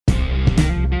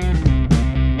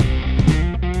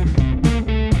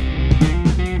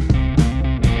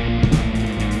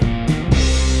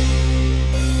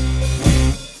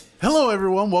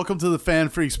Welcome to the Fan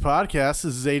Freaks Podcast.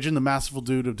 This is Agent, the masterful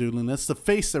dude of doodliness, the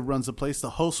face that runs the place, the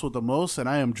host with the most, and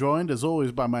I am joined, as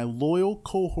always, by my loyal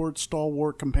cohort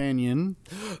stalwart companion,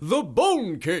 the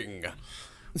Bone King.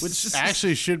 Which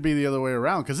actually should be the other way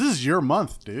around, because this is your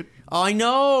month, dude. I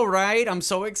know, right? I'm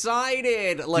so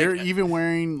excited. Like, you're even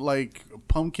wearing, like,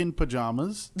 pumpkin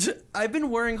pajamas. I've been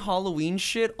wearing Halloween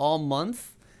shit all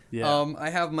month. Yeah. I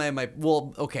have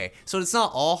well, okay, so it's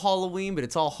not all Halloween, but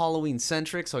it's all Halloween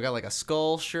centric. So I got like a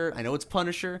skull shirt. I know it's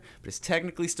Punisher, but it's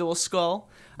technically still a skull.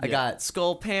 I got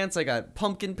skull pants. I got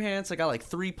pumpkin pants. I got like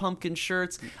 3 pumpkin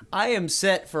shirts. I am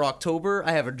set for October.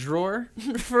 I have a drawer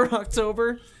for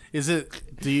October.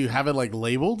 Do you have it like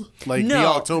labeled? Like No. The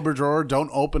October drawer, don't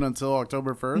open until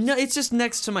October 1st? No, it's just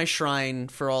next to my shrine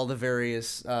for all the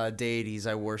various deities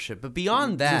I worship. But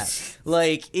beyond that,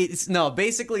 like,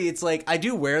 basically it's like I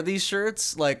do wear these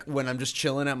shirts like when I'm just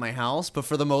chilling at my house. But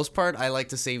for the most part, I like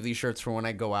to save these shirts for when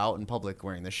I go out in public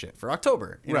wearing this shit for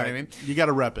October. You know what I mean? You got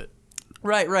to rep it.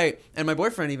 Right. And my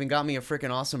boyfriend even got me a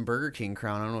freaking awesome Burger King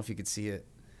crown. I don't know if you could see it.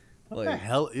 What the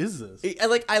hell is this?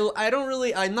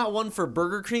 I'm not one for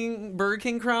Burger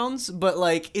King crowns, but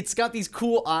like it's got these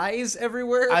cool eyes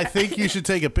everywhere. I think you should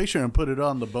take a picture and put it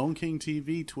on the Bone King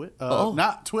TV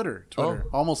not Twitter.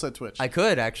 Almost at Twitch. I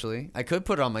could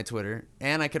put it on my Twitter,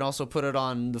 and I could also put it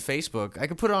on the Facebook. I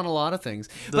could put it on a lot of things.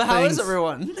 How is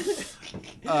everyone?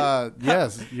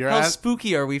 Yes, how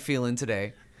spooky are we feeling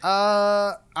today?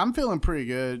 I'm feeling pretty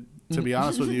good. To be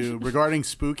honest with you, regarding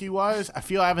spooky-wise, I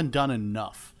feel I haven't done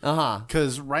enough.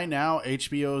 Because right now,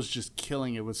 HBO is just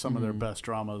killing it with some of their best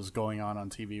dramas going on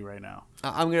TV right now.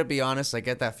 I'm going to be honest, I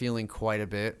get that feeling quite a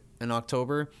bit in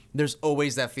October. There's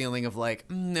always that feeling of like,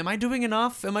 am I doing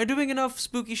enough? Am I doing enough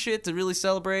spooky shit to really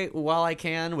celebrate while I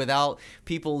can without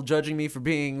people judging me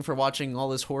for watching all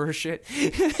this horror shit?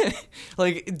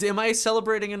 Like, am I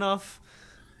celebrating enough?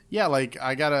 Yeah, like,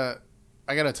 I gotta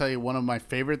tell you, one of my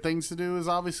favorite things to do is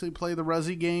obviously play the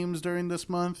Resi games during this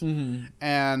month.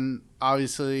 And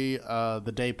obviously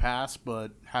the day passed,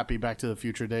 but happy Back to the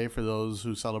Future Day for those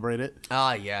who celebrate it.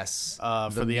 Ah, yes.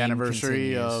 For the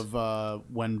anniversary of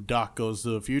when Doc goes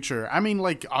to the future. I mean,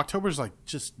 like, October's like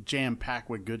just jam-packed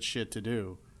with good shit to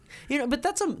do. You know, but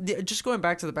that's just going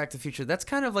back to the Back to the Future, that's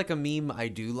kind of like a meme I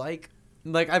do like.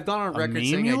 Like, I've gone on record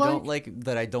saying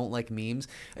I don't like memes.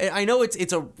 I know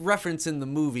it's a reference in the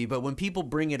movie, but when people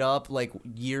bring it up like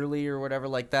yearly or whatever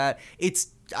like that,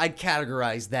 I'd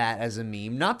categorize that as a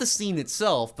meme. Not the scene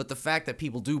itself, but the fact that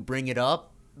people do bring it up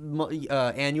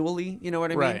annually, you know what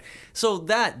I mean? Right. So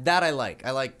that I like.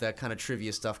 I like that kind of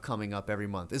trivia stuff coming up every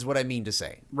month is what I mean to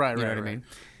say. Right, you know right, what right.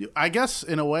 I mean? I guess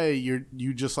in a way you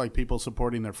just like people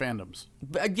supporting their fandoms.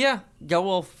 But, yeah,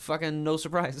 well, fucking no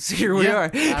surprise. Here we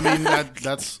are. I mean,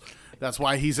 that's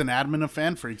why he's an admin of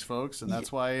Fan Freaks, folks, and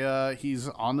that's why he's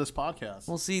on this podcast.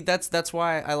 Well, see, that's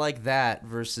why I like that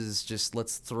versus just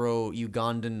let's throw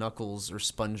Ugandan Knuckles or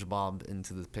SpongeBob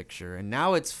into the picture, and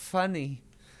now it's funny.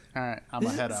 All right, I'm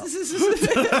gonna head out.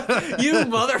 You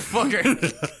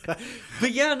motherfucker.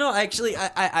 But yeah, no, actually,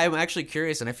 I'm actually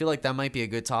curious, and I feel like that might be a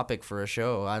good topic for a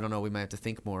show. I don't know. We might have to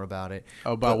think more about it.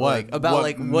 About what?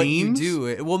 What you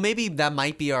do. Well, maybe that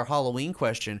might be our Halloween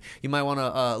question. You might want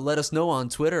to let us know on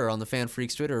Twitter, on the Fan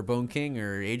Freaks Twitter, or Bone King,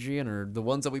 or Adrian, or the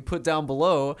ones that we put down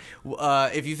below,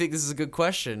 if you think this is a good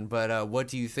question. But what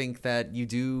do you think that you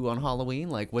do on Halloween?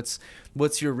 Like, what's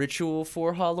your ritual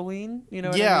for Halloween? You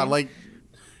know what I mean?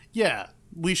 Yeah,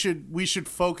 we should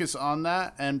focus on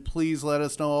that, and please let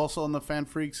us know also on the Fan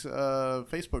Freaks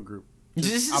Facebook group. I'm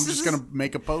just gonna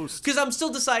make a post because I'm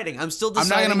still deciding. I'm not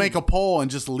gonna make a poll and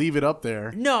just leave it up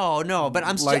there. No, but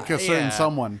I'm like a certain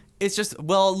someone. It's just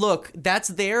look, that's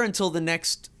there until the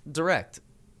next direct.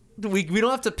 We don't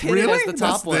have to pin it as the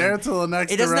top one. There till the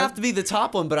next. It doesn't have to be the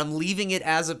top one, but I'm leaving it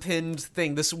as a pinned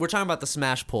thing. We're talking about the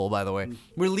Smash poll, by the way.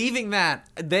 We're leaving that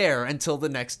there until the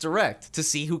next direct to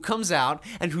see who comes out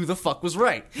and who the fuck was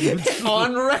right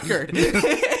on record.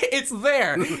 It's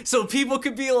there, so people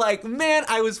could be like, "Man,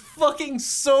 I was fucking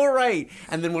so right,"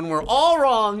 and then when we're all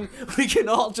wrong, we can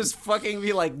all just fucking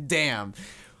be like, "Damn."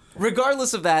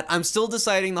 Regardless of that, I'm still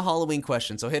deciding the Halloween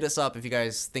question, so hit us up if you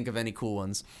guys think of any cool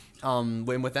ones. And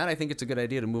with that, I think it's a good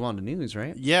idea to move on to news,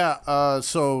 right? Yeah,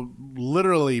 so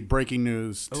literally breaking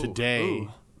news today.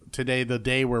 Today, the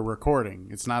day we're recording.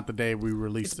 It's not the day we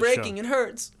released the show. It's breaking, it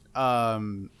hurts.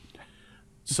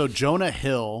 So Jonah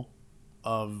Hill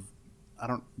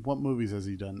what movies has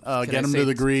he done? Get Him to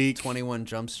the Greek. 21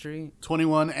 Jump Street.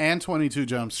 21 and 22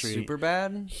 Jump Street. Super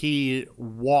bad. He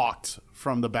walked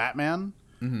from the Batman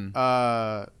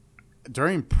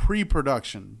during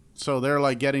pre-production. So they're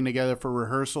like getting together for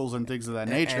rehearsals and things of that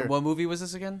nature. And what movie was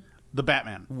this again? The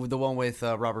Batman. The one with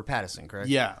Robert Pattinson, correct?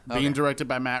 Yeah, being Okay. directed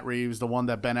by Matt Reeves, the one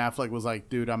that Ben Affleck was like,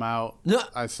 dude, I'm out. No.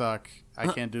 I suck. I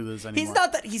can't do this anymore. He's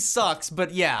not that he sucks,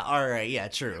 but yeah, all right, yeah,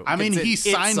 true. I mean, he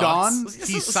signed sucks. on.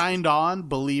 He signed on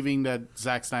believing that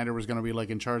Zack Snyder was going to be like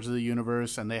in charge of the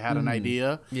universe, and they had an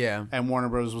idea. Yeah. And Warner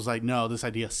Bros. Was like, no, this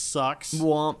idea sucks.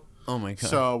 Womp. Oh my god.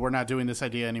 So we're not doing this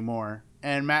idea anymore.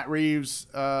 And Matt Reeves,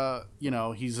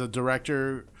 he's a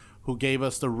director who gave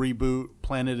us the reboot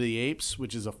Planet of the Apes,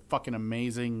 which is a fucking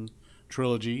amazing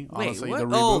trilogy. Honestly, wait,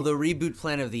 what? the reboot. The reboot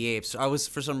Planet of the Apes. I was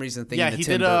for some reason thinking. Yeah, the he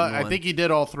Tim did. Burton I one. think he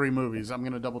did all 3 movies. I'm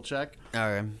gonna double check. All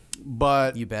right,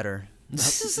 But you better.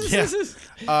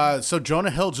 so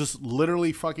Jonah Hill just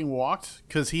literally fucking walked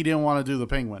because he didn't want to do the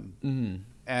Penguin. Mm-hmm.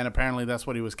 And apparently that's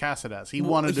what he was casted as. He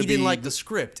didn't like the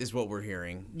script, is what we're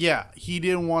hearing. Yeah, he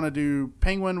didn't want to do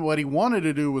Penguin. What he wanted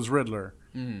to do was Riddler.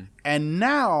 Mm. And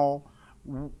now,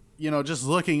 just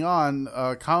looking on,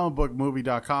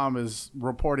 comicbookmovie.com is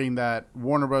reporting that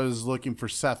Warner Bros. Is looking for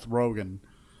Seth Rogen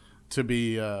to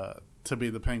be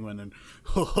the Penguin, and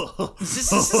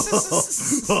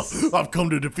I've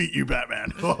come to defeat you,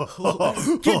 Batman.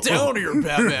 Get down here,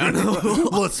 Batman.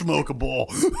 Let's smoke a bowl.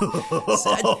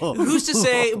 Who's to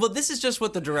say? Well, this is just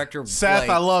what the director. Seth,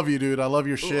 I love you, dude. I love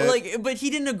your shit. But he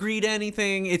didn't agree to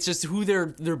anything. It's just who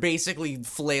they're basically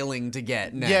flailing to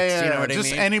get next. Yeah. You know what just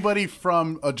I mean? anybody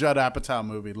from a Judd Apatow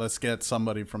movie. Let's get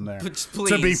somebody from there Please.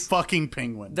 to be fucking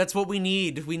Penguin. That's what we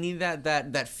need. We need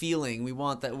that feeling. We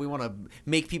want that. We want to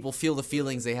make people feel the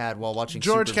feelings they had while watching.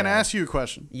 George, Superbad. can I ask you a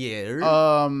question?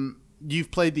 Yeah.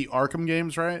 You've played the Arkham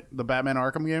games, right? The Batman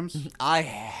Arkham games? I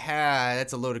have.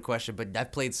 That's a loaded question, but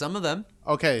I've played some of them.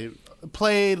 Okay.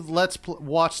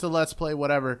 Watch the Let's Play,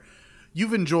 whatever.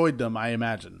 You've enjoyed them, I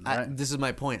imagine, right? This is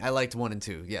my point. I liked 1 and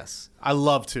 2, yes. I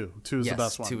love 2. 2 is Yes, the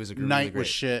best one. 2 is really Night great. was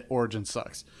shit. Origin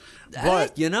sucks.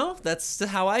 But That's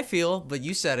how I feel, but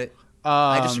you said it.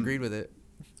 I disagreed with it.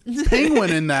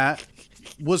 Penguin in that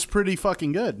was pretty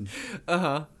fucking good.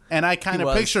 Uh-huh. And I kind of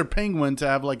was. picture Penguin to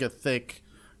have like a thick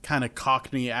kind of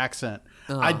Cockney accent.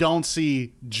 I don't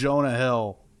see Jonah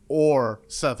Hill or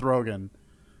Seth Rogen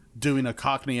doing a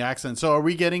Cockney accent. So are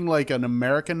we getting like an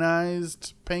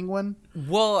Americanized Penguin?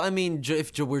 Well, I mean,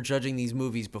 if we're judging these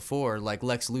movies before, like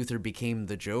Lex Luthor became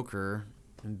the Joker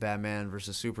in Batman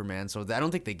versus Superman, so I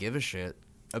don't think they give a shit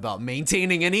about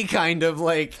maintaining any kind of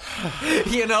I'm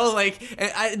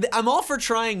all for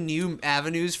trying new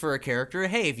avenues for a character.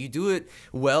 Hey, if you do it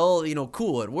well,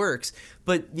 cool, it works.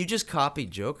 But you just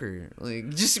copied Joker.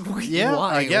 Yeah,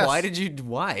 why? I guess.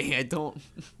 Why? I don't.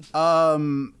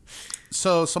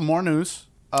 So some more news.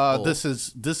 This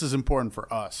is important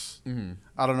for us. Mm-hmm.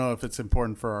 I don't know if it's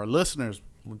important for our listeners,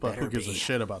 but who gives a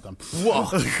shit about them? Whoa,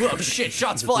 shit,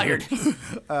 shots fired.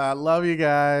 Love you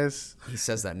guys. He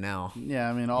says that now. Yeah,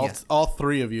 I mean, all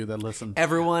 3 of you that listen.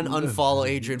 Everyone unfollow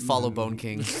Adrian, follow Bone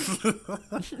King.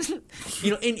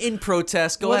 In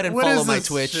protest, go ahead and follow my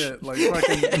Twitch. Shit? Like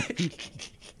fucking...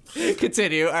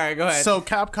 Continue. All right, go ahead. So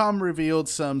Capcom revealed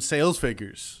some sales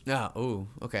figures.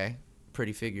 Okay.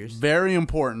 Pretty figures. Very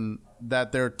important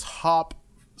that their top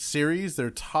series,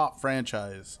 their top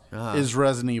franchise is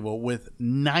Resident Evil with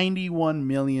 91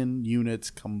 million units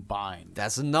combined.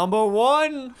 That's number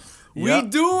 1. Yep. We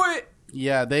do it.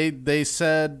 Yeah, they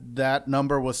said that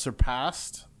number was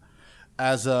surpassed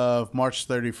as of March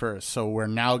 31st. So we're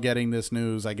now getting this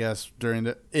news, I guess,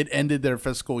 it ended their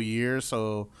fiscal year,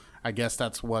 so I guess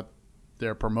that's what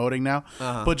they're promoting now.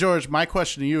 But George, my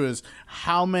question to you is,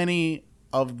 how many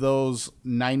of those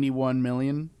 91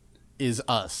 million is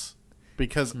us?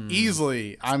 Because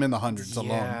easily I'm in the hundreds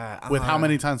alone with how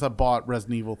many times I bought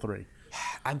Resident Evil 3.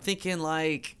 I'm thinking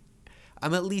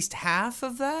I'm at least half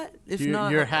of that. If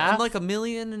not, you're half? I'm like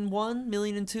 1,000,001,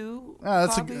 1,000,002.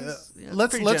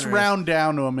 Let's round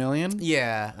down to 1 million.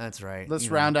 Yeah, that's right. Let's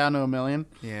round down to 1 million.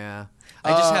 Yeah.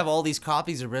 I just have all these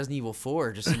copies of Resident Evil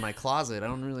 4 just in my closet. I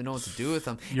don't really know what to do with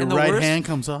them. Your right hand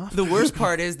comes off. The worst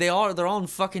part is they're all in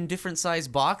fucking different size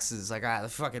boxes. Like I got the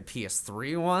fucking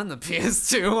PS3 one, the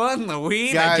PS2 one, the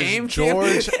Wii, Guys, the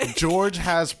GameCube. George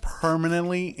has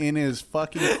permanently in his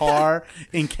fucking car,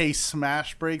 in case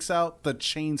Smash breaks out, the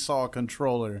chainsaw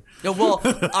controller. Yeah, well,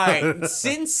 all right.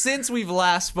 Since we've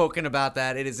last spoken about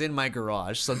that, it is in my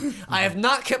garage. So I have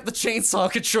not kept the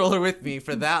chainsaw controller with me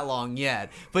for that long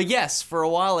yet. But yes, for a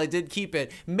while I did keep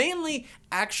it, mainly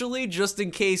actually just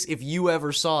in case if you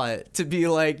ever saw it, to be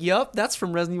like, yup, that's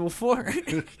from Resident Evil 4.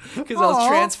 Because I was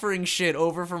transferring shit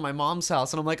over from my mom's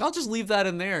house, and I'm like, I'll just leave that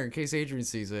in there in case Adrian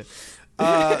sees it.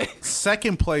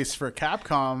 Second place for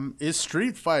Capcom is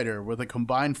Street Fighter with a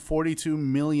combined 42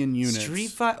 million units.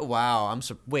 Street Fighter? Wow.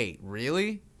 Wait,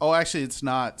 really? Oh, actually, it's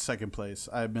not second place.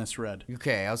 I misread.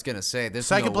 Okay, I was going to say, there's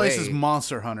second no place way. is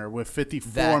Monster Hunter with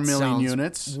 54 That million sounds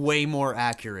units. Way more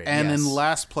accurate. And yes. in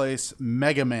last place,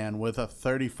 Mega Man with a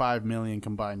 35 million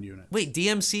combined units. Wait,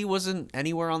 DMC wasn't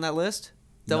anywhere on that list?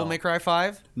 Devil No. May Cry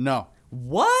 5? No.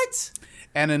 What?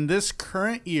 And in this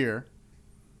current year,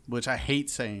 which I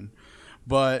hate saying,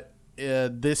 but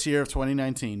this year of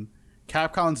 2019,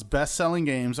 Capcom's best-selling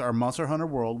games are Monster Hunter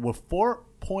World with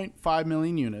 4.5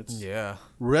 million units. Yeah.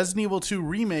 Resident Evil 2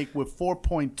 Remake with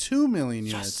 4.2 million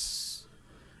units.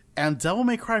 And Devil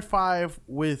May Cry 5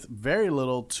 with very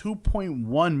little,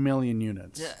 2.1 million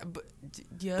units. Yeah, but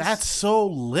yes. That's so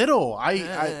little.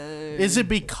 Is it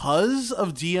because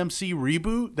of DMC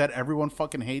Reboot that everyone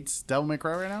fucking hates Devil May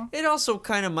Cry right now? It also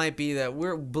kind of might be that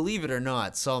believe it or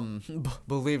not, some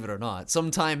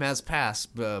time has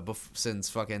passed since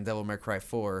fucking Devil May Cry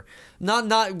 4.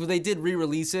 Not they did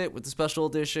re-release it with the special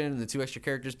edition and the 2 extra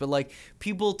characters, but like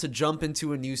people to jump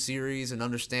into a new series and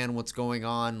understand what's going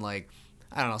on, like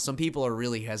I don't know, some people are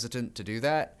really hesitant to do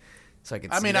that. So I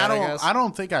can see that, I guess. I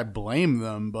don't think I blame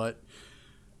them, but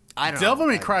I don't Devil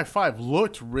know. May Cry 5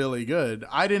 looked really good.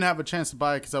 I didn't have a chance to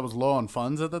buy it because I was low on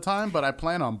funds at the time, but I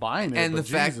plan on buying it. And the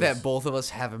fact that both of us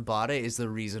haven't bought it is the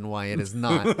reason why it is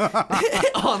not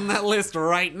on that list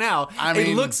right now. I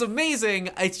mean, it looks amazing.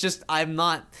 It's just I'm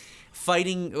not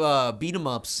fighting beat 'em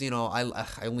ups. You know, I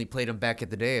only played them back at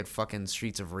the day at fucking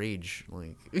Streets of Rage.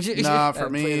 Like, nah, for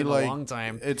me, like a long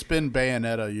time. It's been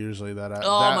Bayonetta usually that my that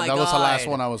God. was the last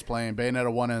one I was playing.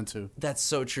 Bayonetta 1 and 2. That's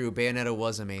so true. Bayonetta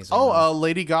was amazing.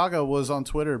 Lady Gaga was on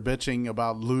Twitter bitching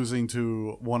about losing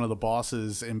to one of the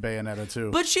bosses in Bayonetta 2.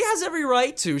 But she has every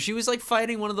right to. She was like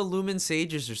fighting one of the Lumen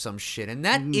Sages or some shit, and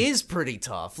that is pretty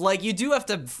tough. Like you do have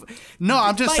to. No,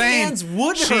 I'm just saying. My hands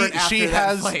would hurt after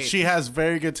that fight. She has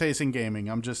very good taste in gaming.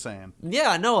 I'm just saying.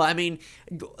 Yeah, no, I mean,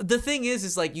 the thing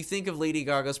is like you think of Lady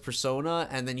Gaga's persona,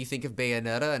 and then you think of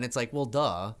Bayonetta, and it's like, well,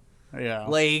 duh. Yeah.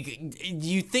 Like,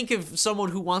 you think of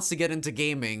someone who wants to get into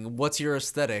gaming, what's your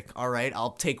aesthetic? All right,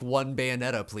 I'll take one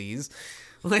Bayonetta, please.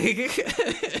 Like,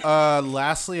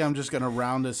 lastly, I'm just going to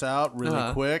round this out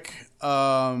really quick.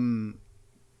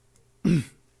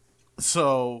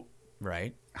 So,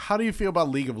 right. How do you feel about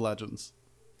League of Legends?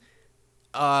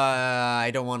 I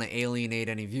don't want to alienate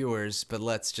any viewers, but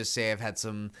let's just say I've had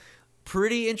some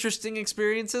pretty interesting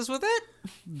experiences with it.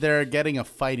 They're getting a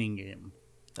fighting game.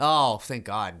 Oh, thank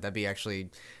God.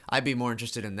 I'd be more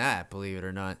interested in that, believe it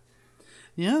or not.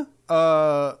 Yeah.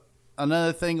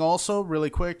 Another thing also, really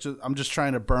quick, I'm just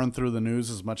trying to burn through the news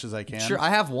as much as I can. Sure, I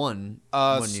have one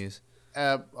news.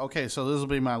 Okay, so this will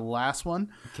be my last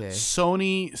one. Okay.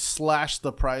 Sony slashed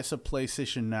the price of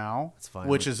PlayStation Now,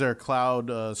 which is their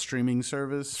cloud streaming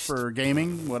service for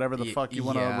gaming, whatever the fuck you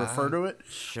want to refer to it,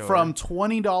 from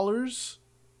 $20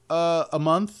 a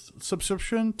month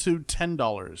subscription to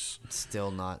 $10.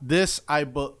 Still not. This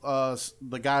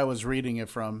the guy I was reading it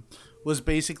from was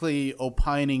basically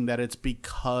opining that it's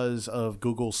because of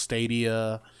Google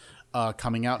Stadia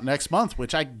coming out next month,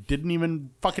 which I didn't even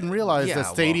fucking realize that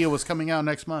Stadia was coming out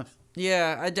next month.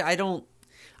 Yeah,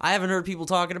 I haven't heard people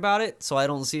talking about it, so I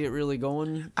don't see it really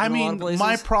going. I mean,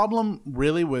 my problem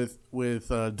really with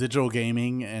digital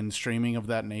gaming and streaming of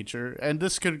that nature, and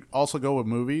this could also go with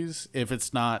movies if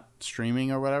it's not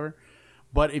streaming or whatever,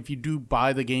 but if you do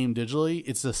buy the game digitally,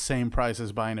 it's the same price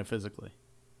as buying it physically.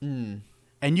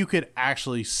 And you could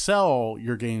actually sell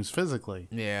your games physically.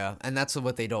 Yeah, and that's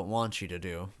what they don't want you to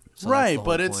do. So right,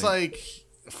 but it's like,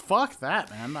 fuck that,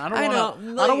 man. I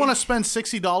don't want to spend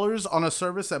 $60 on a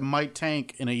service that might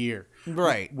tank in a year.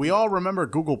 Right. We all remember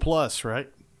Google Plus,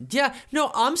 right? Yeah,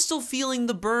 no, I'm still feeling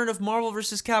the burn of Marvel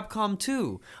vs. Capcom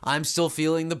 2. I'm still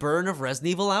feeling the burn of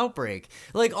Resident Evil Outbreak.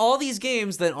 Like, all these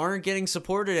games that aren't getting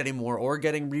supported anymore or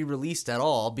getting re-released at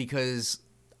all because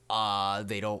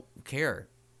they don't care.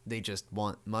 They just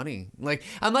want money. Like,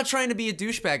 I'm not trying to be a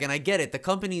douchebag, and I get it. The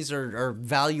companies are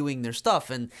valuing their stuff,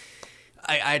 and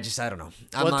I don't know.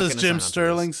 What does Jim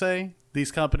Sterling say?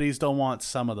 These companies don't want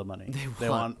some of the money. They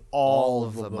want all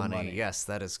of the money. Yes,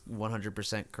 that is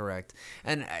 100% correct.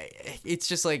 And it's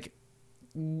just like,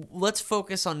 let's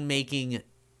focus on making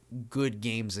good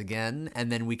games again,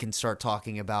 and then we can start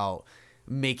talking about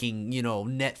making,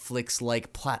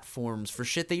 Netflix-like platforms for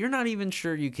shit that you're not even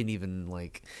sure you can even,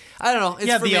 like, I don't know.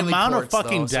 It's the amount of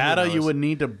fucking data you would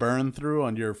need to burn through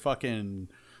on your fucking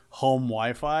home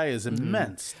Wi-Fi is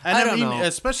immense. And I mean,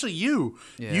 especially you.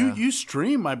 Yeah. You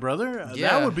stream, my brother. Yeah.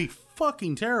 That would be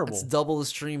fucking terrible. It's double the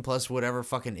stream plus whatever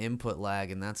fucking input lag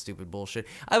and that stupid bullshit.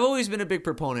 I've always been a big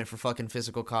proponent for fucking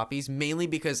physical copies, mainly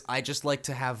because I just like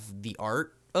to have the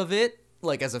art of it,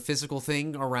 like as a physical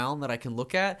thing around that I can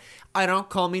look at. I don't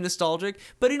call me nostalgic,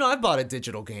 but I bought a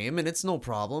digital game and it's no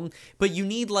problem. But you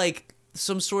need like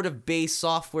some sort of base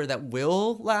software that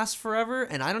will last forever,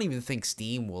 and I don't even think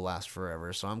Steam will last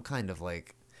forever. So I'm kind of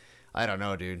like, I don't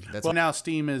know, dude. Well, now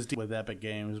Steam is with Epic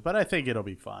Games, but I think it'll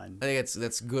be fine. I think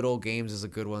that's Good Old Games is a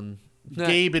good one.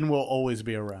 Gaben will always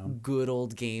be around. Good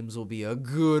Old Games will be a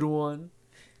good one.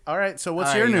 All right, so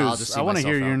what's your news? I want to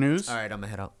hear your news. All right, I'm gonna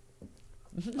head out.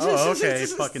 Oh, okay,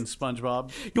 fucking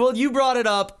SpongeBob. Well, you brought it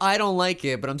up. I don't like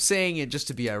it, but I'm saying it just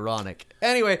to be ironic.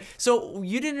 Anyway, so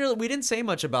we didn't say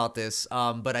much about this,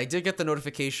 but I did get the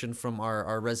notification from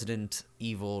our Resident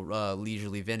Evil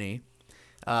Leisurely Vinny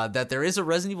that there is a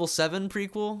Resident Evil 7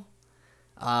 prequel.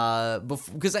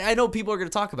 Because I know people are going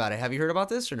to talk about it. Have you heard about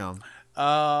this or no?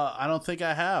 I don't think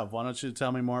I have. Why don't you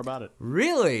tell me more about it?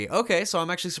 Really? Okay, so I'm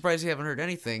actually surprised you haven't heard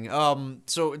anything.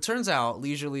 So it turns out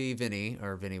Leisurely Vinny,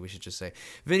 or Vinny, we should just say,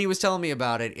 Vinny was telling me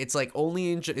about it. It's like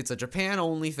it's a Japan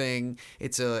only thing.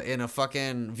 It's in a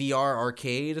fucking VR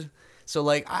arcade. So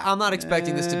like I'm not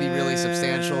expecting this to be really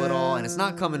substantial at all, and it's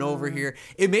not coming over here.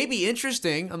 It may be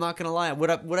interesting. I'm not gonna lie.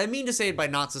 What I mean to say by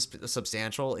not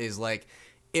substantial is like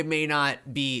it may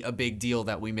not be a big deal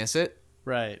that we miss it.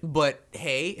 Right. But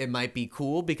hey, it might be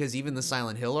cool because even the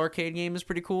Silent Hill arcade game is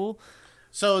pretty cool.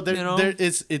 So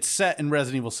it's set in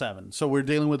Resident Evil 7. So we're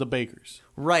dealing with the Bakers.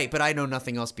 Right, but I know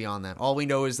nothing else beyond that. All we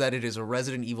know is that it is a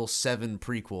Resident Evil 7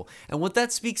 prequel. And what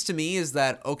that speaks to me is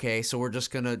that, okay, so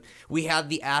we have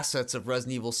the assets of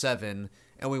Resident Evil 7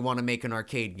 and we want to make an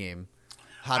arcade game.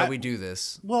 How do we do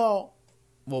this? Well,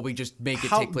 we just make it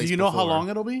take place. Do you know how long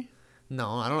it'll be? No,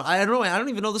 I don't know. I don't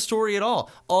even know the story at all.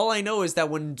 All I know is that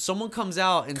when someone comes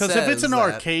out and says, because if it's an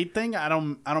arcade thing, I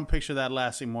don't picture that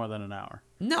lasting more than an hour.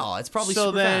 No, it's probably so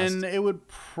super then fast. It would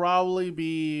probably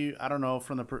be, I don't know,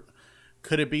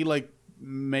 could it be like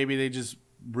maybe they just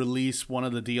release one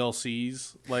of the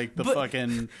DLCs like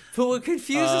fucking. But what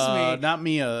confuses me, not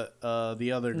Mia,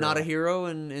 the other girl. Not a Hero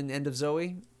in End of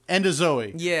Zoe. End of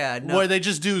Zoe. Yeah, no. Where they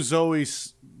just do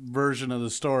Zoe's version of the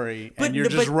story, and you're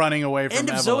just running away from End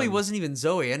of Evelyn. Zoe wasn't even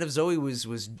Zoe. End of Zoe was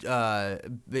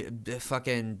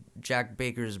fucking Jack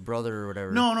Baker's brother or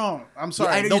whatever. No, I'm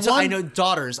sorry. Yeah, I know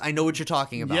Daughters. I know what you're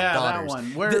talking about. Yeah, Daughters.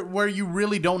 that one. Where you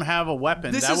really don't have a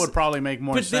weapon. That would probably make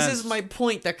more sense. But this is my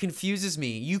point that confuses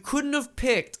me. You couldn't have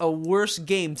picked a worse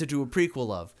game to do a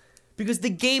prequel of, because the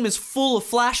game is full of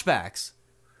flashbacks.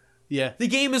 Yeah. The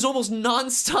game is almost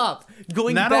nonstop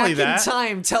going Not back only that, in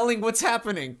time, telling what's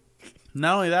happening.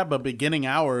 Not only that, but Beginning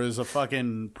Hour is a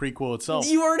fucking prequel itself.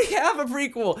 You already have a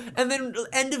prequel. And then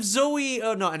End of Zoe...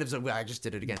 Oh, no, End of Zoe. I just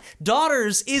did it again.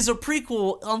 Daughters is a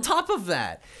prequel on top of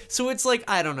that. So it's like,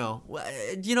 I don't know.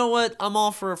 You know what? I'm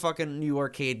all for a fucking new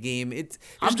arcade game.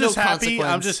 I'm just happy.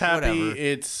 Whatever.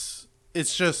 It's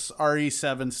just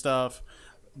RE7 stuff.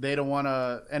 They don't want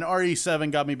to... And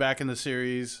RE7 got me back in the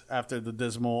series after the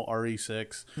dismal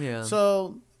RE6. Yeah.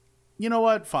 So... You know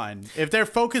what? Fine. If they're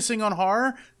focusing on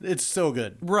horror, it's still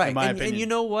good. Right. In my opinion. And you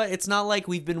know what? It's not like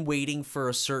we've been waiting for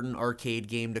a certain arcade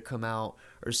game to come out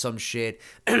or some shit.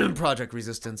 Project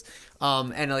Resistance.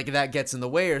 And like that gets in the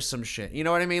way or some shit. You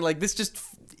know what I mean? Like this just...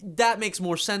 That makes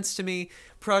more sense to me.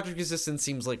 Project Resistance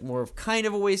seems like more of kind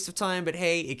of a waste of time, but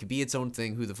hey, it could be its own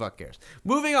thing. Who the fuck cares?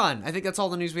 Moving on. I think that's all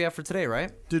the news we have for today,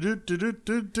 right? That's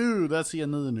the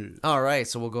end of the news. All right,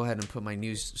 so we'll go ahead and put my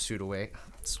news suit away.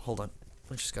 Hold on.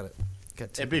 I just got to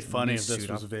It'd be funny if this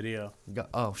was a video.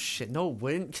 Oh, shit. No,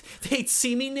 wouldn't. They'd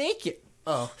see me naked.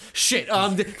 Oh, shit.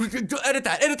 Edit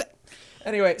that.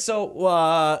 Anyway,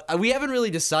 so we haven't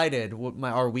really decided what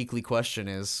our weekly question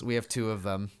is. We have two of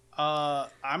them.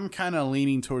 I'm kind of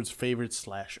leaning towards favorite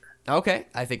slasher. Okay,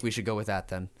 I think we should go with that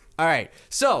then. All right,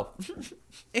 so,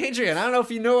 Adrian, I don't know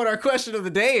if you know what our question of the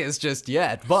day is just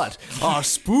yet, but our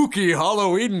spooky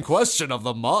Halloween question of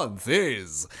the month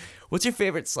is, what's your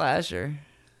favorite slasher?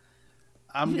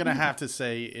 I'm going to have to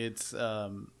say it's...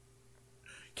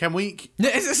 Can we...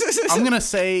 I'm going to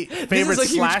say favorite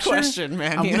this is a slasher. Huge question,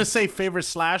 man. I'm going to say favorite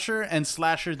slasher and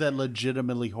slasher that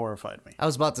legitimately horrified me. I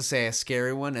was about to say a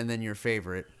scary one and then your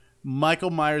favorite. Michael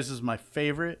Myers is my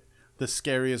favorite. The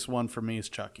scariest one for me is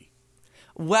Chucky.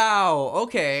 Wow.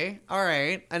 Okay. All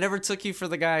right. I never took you for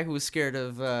the guy who was scared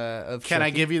of Can Chucky.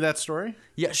 I give you that story?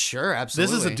 Yeah, sure.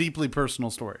 Absolutely. This is a deeply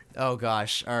personal story. Oh,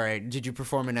 gosh. All right. Did you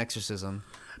perform an exorcism?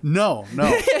 No.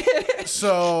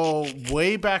 So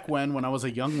way back when I was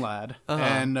a young lad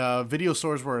and video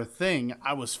stores were a thing,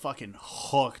 I was fucking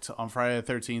hooked on Friday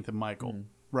the 13th and Michael.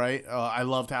 right? I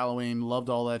loved Halloween, loved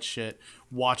all that shit,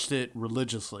 watched it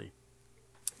religiously.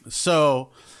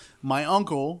 So my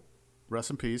uncle, rest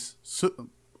in peace,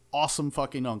 awesome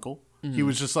fucking uncle. He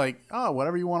was just like, oh,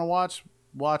 whatever you want to watch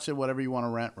it. Whatever you want to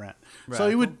rent. Right. So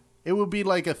it would be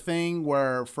like a thing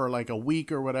where for like a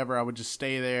week or whatever, I would just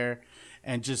stay there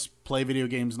and just play video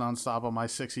games nonstop on my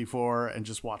 64 and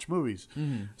just watch movies.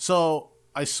 So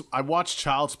I watched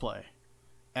Child's Play,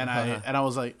 and I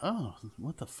was like, oh,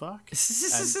 what the fuck?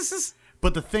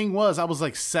 But the thing was, I was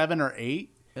like 7 or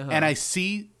 8, and I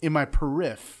see in my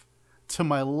periph to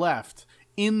my left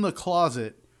in the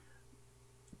closet,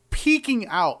 peeking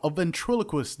out a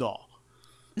ventriloquist doll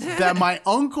that my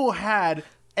uncle had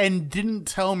and didn't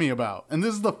tell me about. And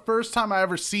this is the first time I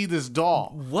ever see this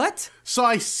doll. What? So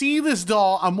I see this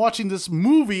doll. I'm watching this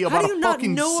movie about a fucking... How do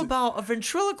you not know about a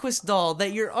ventriloquist doll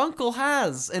that your uncle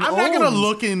has and I'm owns? not going to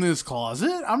look in his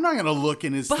closet. I'm not going to look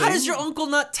in his But thing. how does your uncle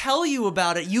not tell you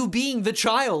about it, you being the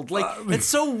child? Like, it's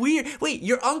so weird. Wait,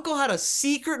 your uncle had a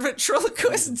secret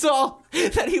ventriloquist doll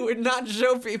that he would not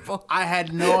show people? I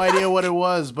had no idea what it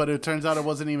was, but it turns out it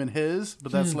wasn't even his,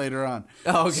 but that's later on.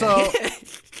 Oh, okay. So...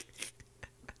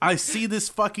 I see this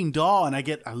fucking doll and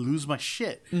I lose my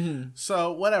shit.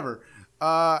 So whatever.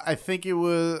 I think it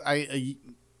was a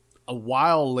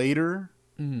while later.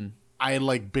 I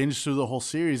like binged through the whole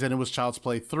series, and it was Child's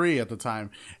Play 3 at the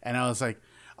time, and I was like,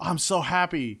 oh, I'm so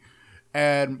happy.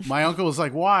 And my uncle was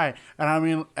like, why?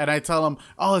 And I tell him,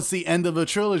 oh, it's the end of the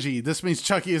trilogy. This means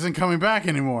Chucky isn't coming back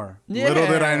anymore. Yeah. Little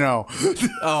did I know.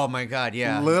 Oh my God,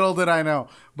 yeah. Little did I know.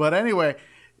 But anyway.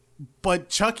 But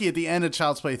Chucky at the end of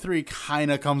Child's Play 3 kind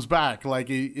of comes back.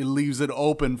 Like, it leaves it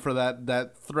open for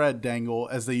that thread dangle,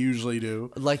 as they usually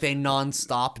do. Like they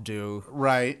nonstop do.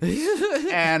 Right.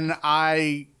 And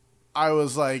I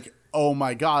was like, oh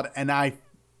my God. And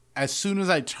as soon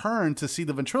as I turned to see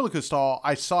the ventriloquist doll,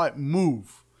 I saw it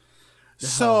move.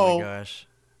 So, oh my gosh.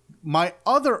 My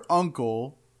other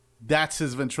uncle, that's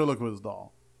his ventriloquist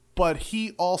doll. But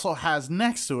he also has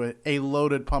next to it a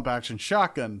loaded pump-action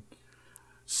shotgun.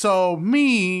 So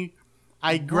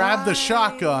I grab the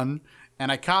shotgun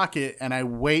and I cock it and I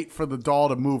wait for the doll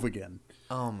to move again.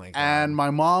 Oh my God. And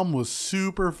my mom was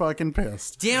super fucking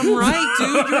pissed. Damn right,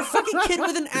 dude. You're a fucking kid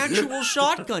with an actual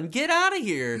shotgun. Get out of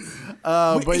here.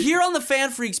 But here on the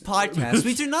Fan Freaks podcast,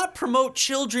 we do not promote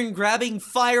children grabbing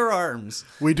firearms.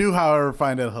 We do, however,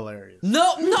 find it hilarious.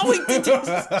 No, we didn't.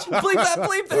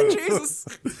 Bleep that, Jesus.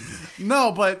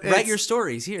 No, but write your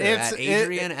stories here at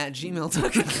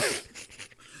adrian@gmail.com.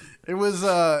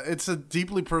 It's a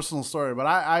deeply personal story, but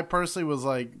I personally was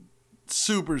like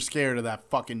super scared of that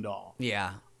fucking doll.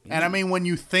 Yeah. And I mean, when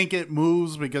you think it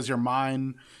moves because your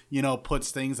mind,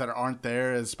 puts things that aren't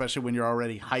there, especially when you're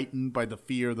already heightened by the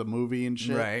fear of the movie and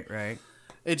shit. Right.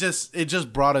 It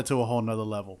just brought it to a whole nother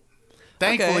level.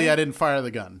 Thankfully, I didn't fire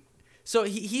the gun. So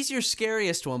he's your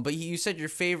scariest one, but you said your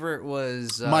favorite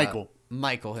was...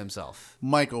 Michael himself.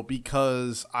 Michael,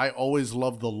 because I always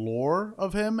loved the lore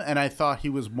of him, and I thought he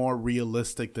was more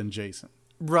realistic than Jason.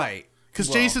 Right. Because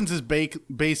Jason's is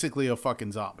basically a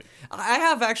fucking zombie. I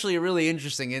have actually a really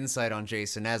interesting insight on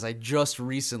Jason, as I just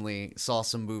recently saw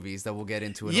some movies that we'll get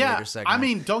into in a later segment. I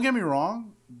mean, don't get me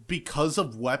wrong. Because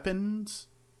of weapons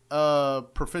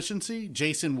proficiency,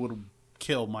 Jason would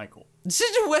kill Michael.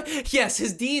 Yes,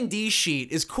 his D&D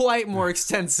sheet is quite more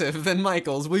extensive than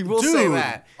Michael's. We will say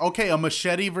that. Okay, a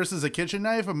machete versus a kitchen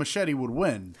knife, a machete would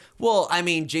win. Well, I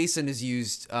mean, Jason has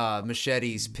used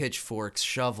machetes, pitchforks,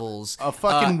 shovels, a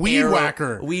fucking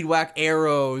weed whack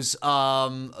arrows,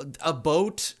 a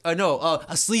boat,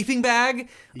 a sleeping bag,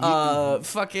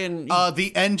 fucking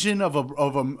the engine of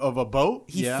a boat.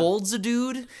 He folds a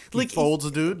dude. He folds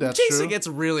a dude. That's Jason true. gets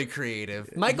really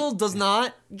creative. Michael does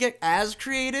not get as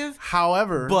creative.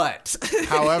 However,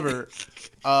 however,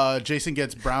 Jason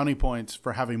gets brownie points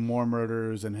for having more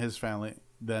murders in his family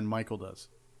than Michael does.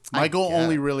 Michael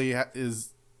only really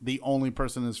is the only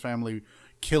person in his family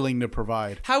killing to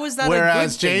provide. How is that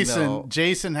Whereas a good thing,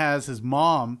 Jason has his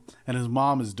mom, and his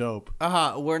mom is dope.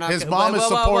 We're not. His mom is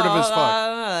supportive as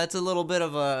fuck. That's a little bit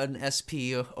of an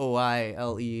SPOILE.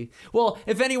 Well,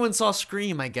 if anyone saw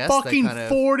Scream, I guess fucking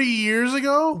 40 years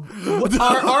ago.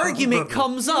 Our argument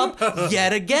comes up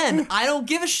yet again. I don't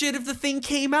give a shit if the thing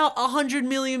came out 100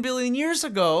 million billion years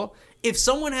ago. If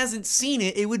someone hasn't seen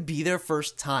it, it would be their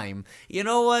first time. You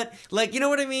know what? Like, you know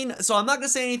what I mean? So I'm not going to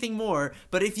say anything more,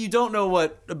 but if you don't know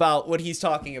about what he's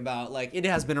talking about, like, it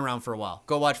has been around for a while.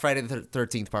 Go watch Friday the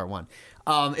 13th, part 1.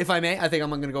 If I may, I think I'm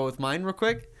going to go with mine real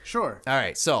quick. Sure. All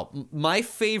right. So my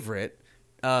favorite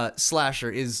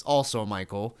slasher is also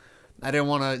Michael. I didn't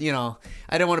want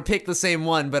to pick the same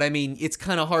one, but I mean, it's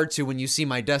kind of hard to when you see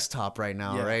my desktop right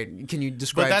now, right? Can you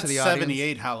describe to the audience? But that's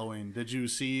 78 Halloween. Did you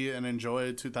see and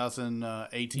enjoy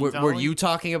 2018 Halloween? Were you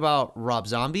talking about Rob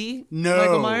Zombie? No.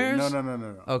 Michael Myers?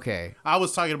 No. Okay. I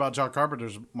was talking about John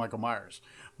Carpenter's Michael Myers.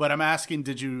 But I'm asking,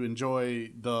 did you enjoy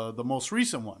the most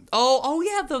recent one? Oh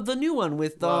yeah, the new one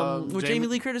with Jamie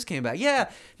Lee Curtis came back.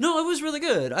 Yeah, no, it was really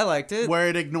good. I liked it. Where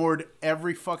it ignored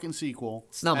every fucking sequel,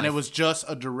 and it was just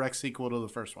a direct sequel to the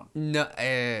first one. No,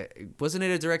 wasn't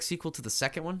it a direct sequel to the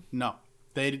second one? No.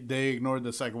 They ignored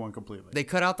the second one completely. They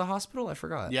cut out the hospital? I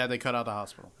forgot. Yeah, they cut out the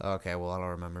hospital. Okay, well, I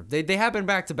don't remember. They happened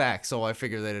back to back, so I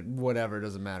figured that whatever,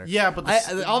 doesn't matter. Yeah, but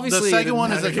obviously the second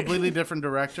one is a completely different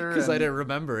director. Because I didn't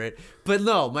remember it. But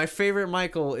no, my favorite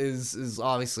Michael is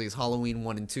obviously Halloween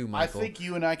 1 and 2 Michael. I think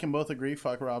you and I can both agree,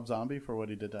 fuck Rob Zombie for what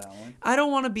he did to Halloween. I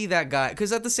don't want to be that guy,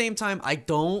 because at the same time, I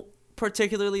don't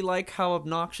particularly like how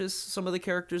obnoxious some of the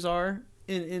characters are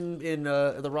in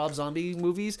the Rob Zombie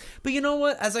movies. But you know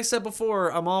what? As I said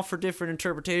before, I'm all for different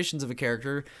interpretations of a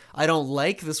character. I don't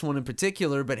like this one in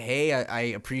particular, but hey, I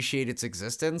appreciate its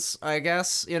existence, I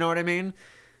guess. You know what I mean?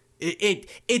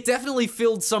 It definitely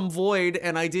filled some void,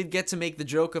 and I did get to make the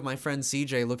joke of my friend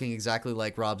CJ looking exactly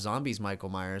like Rob Zombie's Michael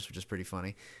Myers, which is pretty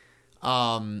funny.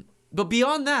 But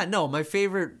beyond that, no, my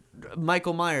favorite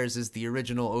Michael Myers is the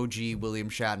original OG William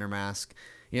Shatner mask.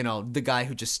 You know, the guy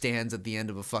who just stands at the end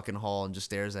of a fucking hall and just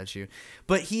stares at you.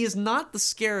 But he is not the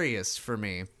scariest for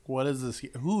me. What is this?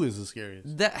 Who is the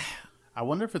scariest? I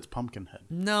wonder if it's Pumpkinhead.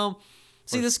 No.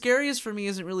 See, the scariest for me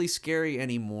isn't really scary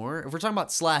anymore. If we're talking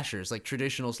about slashers, like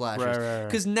traditional slashers. Right.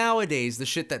 Because nowadays, the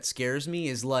shit that scares me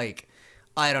is like,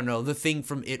 I don't know, the thing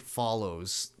from It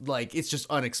Follows. Like, it's just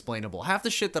unexplainable. Half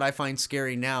the shit that I find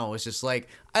scary now is just like,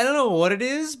 I don't know what it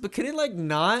is, but can it like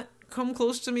not come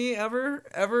close to me ever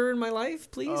in my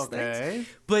life, please? Okay. Thanks.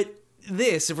 But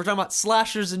this, if we're talking about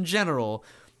slashers in general,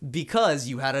 because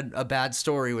you had a bad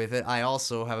story with it, I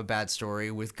also have a bad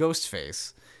story with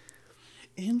Ghostface.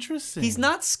 Interesting. He's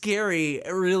not scary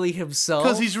really himself.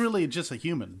 Because he's really just a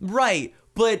human. Right.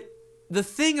 But the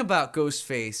thing about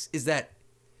Ghostface is that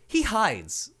he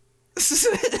hides.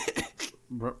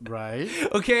 Right.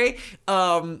 Okay.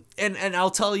 And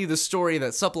I'll tell you the story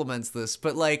that supplements this.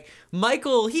 But like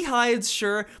Michael, he hides,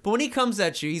 sure, but when he comes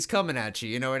at you, he's coming at you.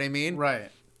 You know what I mean? Right.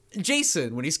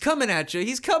 Jason, when he's coming at you,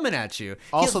 he's coming at you.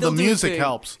 Also, the music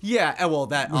helps. Yeah, well,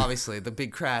 that obviously the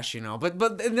big crash, you know. But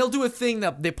and they'll do a thing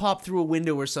that they pop through a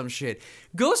window or some shit.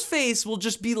 Ghostface will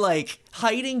just be like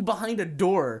hiding behind a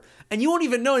door, and you won't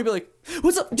even know. He'll be like,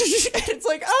 "What's up?" It's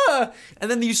like, ah, and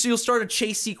then you'll start a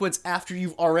chase sequence after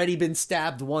you've already been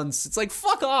stabbed once. It's like,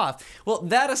 fuck off. Well,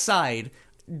 that aside,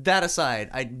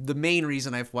 the main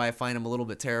reason why I find him a little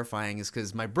bit terrifying is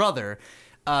because my brother,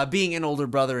 being an older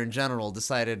brother in general,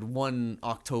 decided one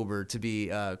October to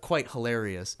be quite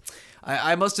hilarious.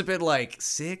 I must have been like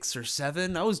 6 or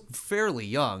 7. I was fairly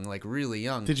young, like really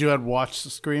young. Did you have watched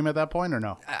Scream at that point or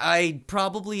no? I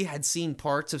probably had seen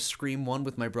parts of Scream 1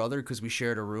 with my brother because we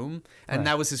shared a room, and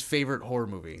that was his favorite horror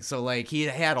movie. So like he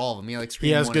had all of them. He had like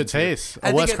Scream 1 and 2. He has good taste.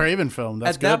 A Wes Craven film.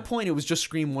 That's good. At that point, it was just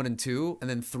Scream 1 and 2, and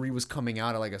then 3 was coming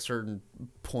out at like a certain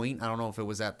point. I don't know if it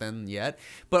was at then yet.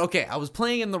 But okay, I was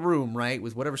playing in the room, right,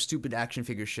 with whatever stupid action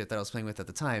figure shit that I was playing with at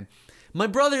the time. My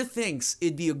brother thinks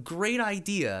it'd be a great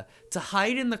idea to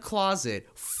hide in the closet,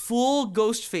 full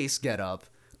Ghostface getup,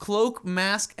 cloak,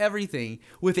 mask, everything,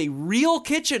 with a real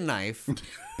kitchen knife,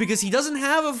 because he doesn't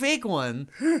have a fake one,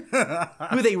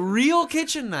 with a real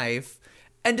kitchen knife,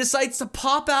 and decides to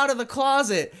pop out of the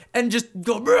closet and just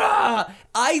go, brah!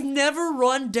 I've never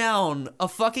run down a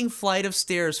fucking flight of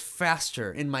stairs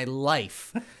faster in my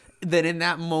life than in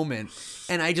that moment.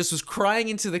 And I just was crying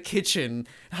into the kitchen,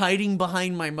 hiding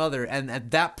behind my mother. And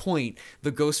at that point,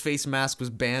 the Ghostface mask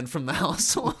was banned from the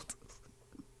household.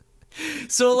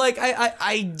 So, like,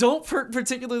 I don't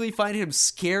particularly find him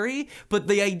scary, but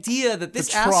the idea that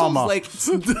this asshole's, like,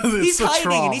 he's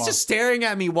hiding and he's just staring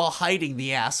at me while hiding,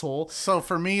 the asshole. So,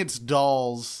 for me, it's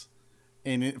dolls,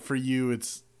 and for you,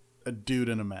 it's a dude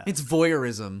in a mask. It's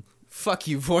voyeurism. Fuck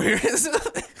you,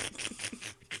 voyeurism.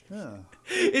 Yeah.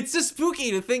 It's just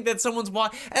spooky to think that someone's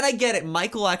watching. And I get it.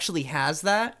 Michael actually has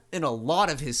that in a lot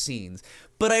of his scenes.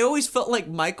 But I always felt like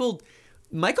Michael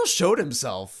showed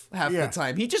himself half the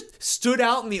time. He just stood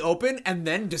out in the open and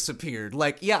then disappeared.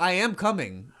 Like, yeah, I am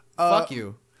coming. Fuck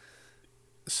you.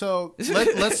 So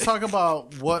let's talk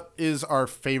about what is our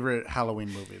favorite Halloween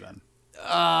movie then.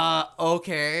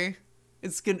 Okay.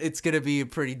 It's gonna be a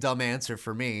pretty dumb answer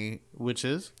for me. Which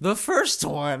is The first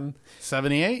one.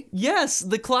 78. Yes,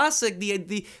 the classic.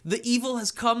 The evil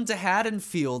has come to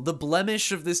Haddonfield. The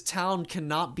blemish of this town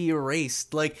cannot be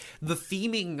erased. Like the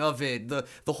theming of it, the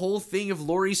whole thing of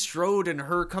Laurie Strode and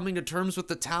her coming to terms with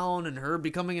the town and her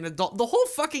becoming an adult. The whole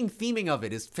fucking theming of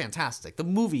it is fantastic. The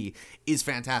movie is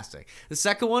fantastic. The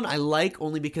second one I like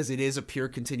only because it is a pure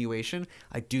continuation.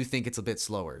 I do think it's a bit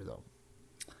slower though.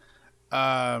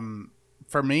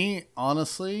 For me,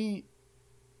 honestly,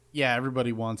 yeah,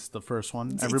 everybody wants the first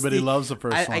one. Everybody loves the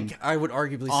first one. I would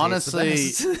arguably say honestly,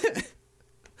 it's the best.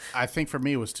 I think for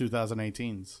me it was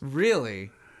 2018's.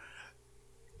 Really?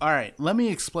 All right, let me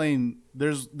explain.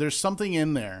 There's something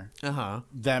in there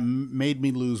that made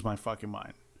me lose my fucking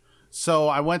mind. So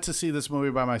I went to see this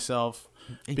movie by myself.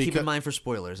 And keep in mind for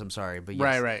spoilers. I'm sorry, but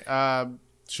yes. Right.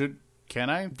 Can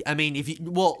I? I mean,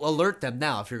 alert them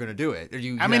now if you're gonna do it.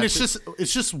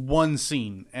 It's just one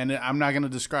scene, and I'm not gonna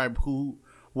describe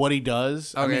what he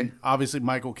does. Okay. I mean, obviously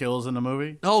Michael kills in the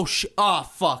movie. Oh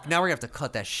fuck! Now we're gonna have to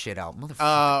cut that shit out,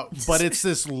 motherfucker. But it's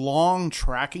this long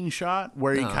tracking shot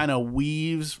where he kind of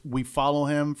weaves. We follow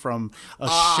him from a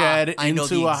shed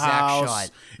into a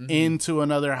house, into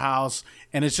another house,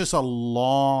 and it's just a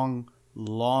long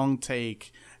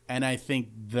take. And I think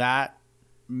that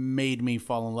made me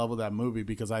fall in love with that movie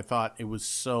because I thought it was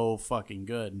so fucking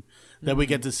good that we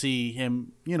get to see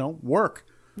him, work.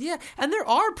 Yeah, and there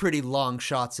are pretty long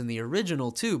shots in the original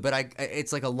too, but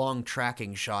it's like a long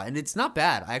tracking shot, and it's not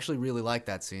bad. I actually really like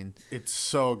that scene. It's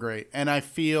so great, and I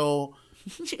feel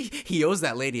he owes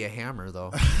that lady a hammer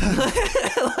though.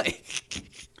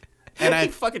 And I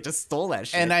fucking just stole that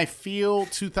shit. And I feel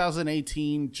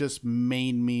 2018 just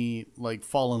made me like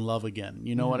fall in love again.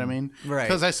 You know what I mean? Right.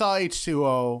 Because I saw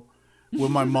H2O with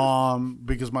my mom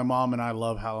because my mom and I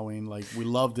love Halloween. Like we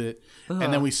loved it.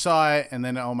 And then we saw it and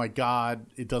then, oh my God,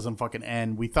 it doesn't fucking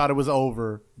end. We thought it was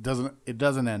over. It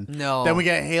doesn't end. No. Then we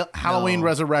get Halloween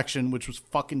Resurrection, which was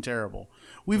fucking terrible.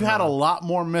 We've had a lot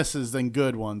more misses than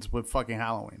good ones with fucking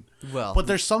Halloween. Well, but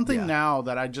there's something now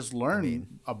that I just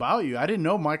learned about you. I didn't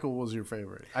know Michael was your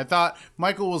favorite. I thought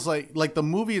Michael was like the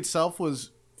movie itself was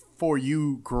for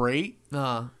you great.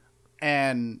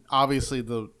 And obviously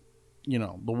the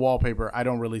wallpaper, I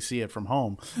don't really see it from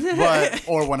home, but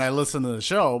or when I listen to the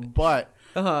show, but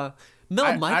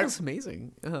Michael's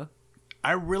amazing.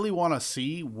 I really want to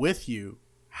see with you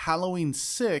Halloween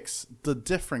 6, the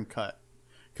different cut.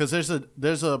 Because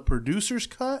there's a producer's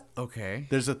cut. Okay.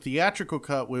 There's a theatrical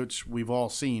cut, which we've all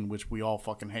seen, which we all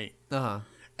fucking hate.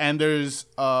 And there's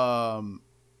sorry,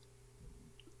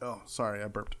 I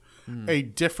burped. A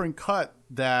different cut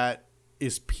that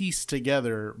is pieced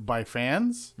together by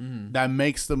fans that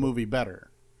makes the movie better.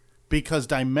 Because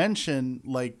Dimension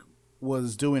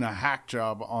was doing a hack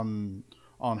job on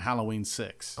Halloween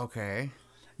 6. Okay.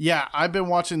 Yeah, I've been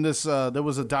watching this. There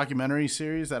was a documentary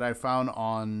series that I found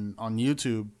on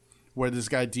YouTube where this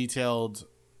guy detailed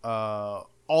all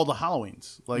the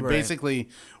Halloweens. Basically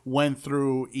went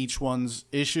through each one's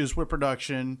issues with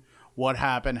production, what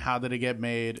happened, how did it get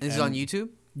made. Is it on YouTube?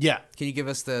 Yeah. Can you give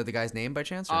us the guy's name by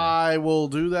chance? Or I will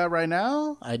do that right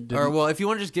now. I didn't. Or well, if you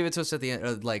want to just give it to us at the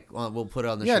end, we'll put it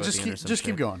on the show. Yeah, at the end or just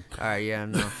keep going. All right, yeah,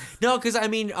 no, because I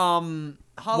mean, Halloween.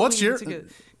 What's your?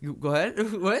 Go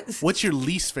ahead. What? What's your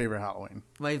least favorite Halloween?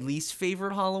 My least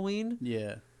favorite Halloween?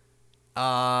 Yeah. It's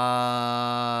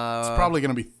probably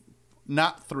gonna be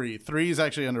not 3. 3 is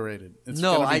actually underrated. It's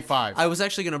gonna be 5. I was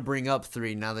actually gonna bring up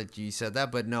 3 now that you said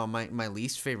that, but no, my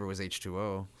least favorite was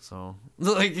H2O. So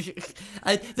the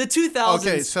 2000s.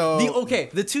 Okay, so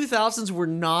the 2000s were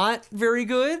not very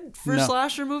good for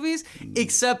slasher movies,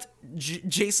 except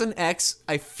Jason X.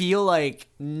 I feel like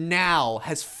now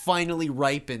has finally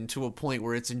ripened to a point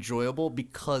where it's enjoyable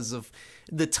because of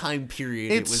the time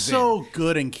period it was so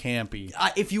good and campy.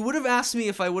 If you would have asked me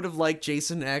if I would have liked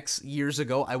Jason X years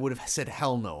ago, I would have said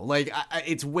hell no.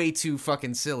 It's way too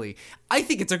fucking silly. I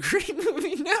think it's a great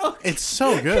movie now. It's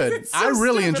so good. I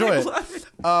really enjoy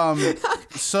it.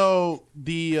 So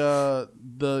the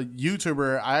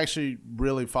YouTuber I actually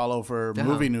really follow for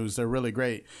movie news. They're really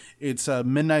great. It's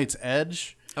Midnight's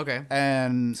Edge. Okay.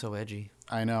 And so edgy.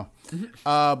 I know.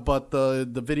 But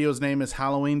the video's name is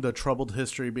Halloween, the Troubled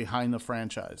History Behind the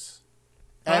Franchise.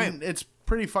 And it's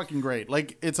pretty fucking great.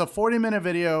 It's a 40-minute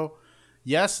video.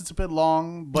 Yes, it's a bit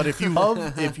long, but if you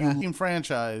love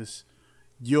franchise,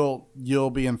 you'll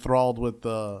be enthralled with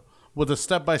the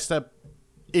step-by-step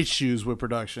issues with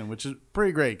production, which is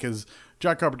pretty great because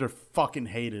John Carpenter fucking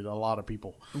hated a lot of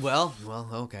people. Well,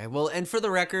 okay. Well, and for the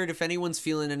record, if anyone's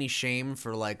feeling any shame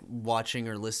for like watching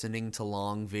or listening to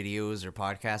long videos or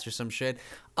podcasts or some shit,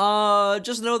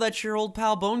 just know that your old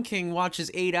pal Bone King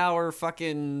watches 8-hour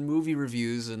fucking movie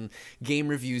reviews and game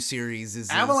review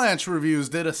series. Avalanche Reviews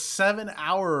did a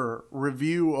 7-hour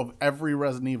review of every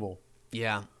Resident Evil.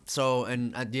 Yeah. So,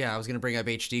 and I was going to bring up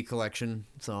HD Collection.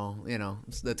 So,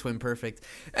 it's the twin perfect.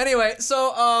 Anyway,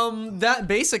 so that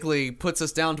basically puts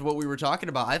us down to what we were talking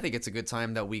about. I think it's a good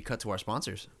time that we cut to our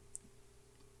sponsors.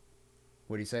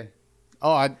 What do you say?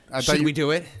 Oh, I Should we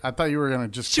do it? I thought you were going to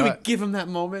just Should we give them that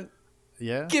moment?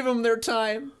 Yeah. Give them their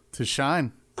time. To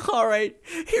shine. All right,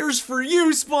 here's for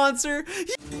you, sponsor.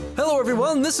 Hello,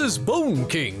 everyone. This is Bone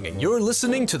King, and you're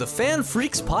listening to the Fan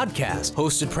Freaks podcast,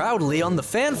 hosted proudly on the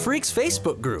Fan Freaks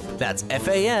Facebook group. That's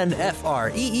FANFREEKS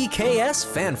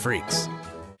Fan Freaks.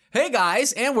 Hey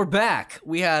guys, and we're back.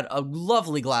 We had a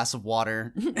lovely glass of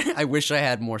water. I wish I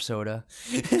had more soda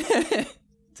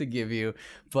to give you,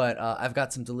 but I've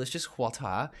got some delicious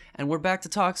water, and we're back to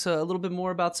talk a little bit more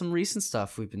about some recent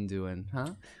stuff we've been doing,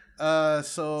 huh?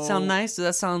 So sound nice? Does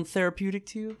that sound therapeutic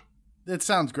to you? It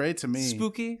sounds great to me.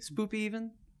 Spooky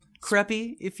even?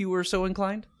 Creepy, if you were so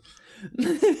inclined? All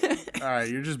right,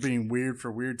 you're just being weird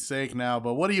for weird's sake now,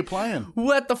 but what are you playing?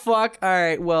 What the fuck? All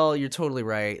right, well, you're totally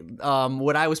right.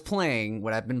 What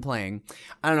I've been playing,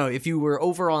 I don't know, if you were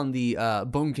over on the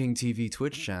Bone King TV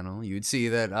Twitch channel, you'd see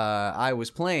that I was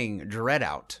playing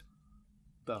Dreadout.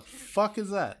 The fuck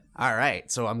is that? All right,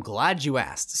 so I'm glad you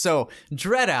asked. So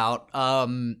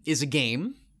Dreadout is a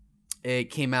game.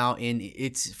 It came out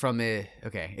it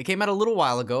came out a little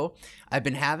while ago. I've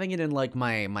been having it in like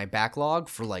my backlog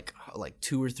for like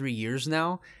 2 or 3 years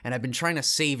now, and I've been trying to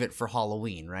save it for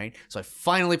Halloween, right? So I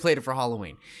finally played it for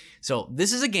Halloween. So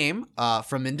this is a game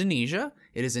from Indonesia.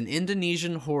 It is an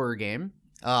Indonesian horror game.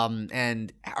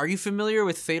 And are you familiar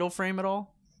with Fatal Frame at all?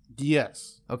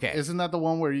 Yes. Okay. Isn't that the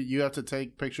one where you have to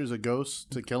take pictures of ghosts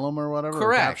to kill them or whatever?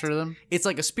 Correct. Or capture them? It's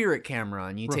like a spirit camera,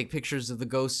 and you take pictures of the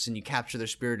ghosts and you capture their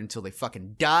spirit until they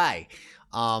fucking die.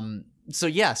 So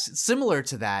yes, similar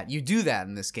to that. You do that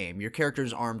in this game. Your character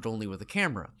is armed only with a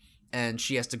camera, and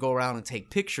she has to go around and take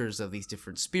pictures of these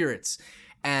different spirits.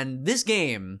 And this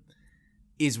game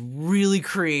is really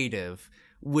creative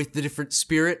with the different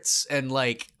spirits and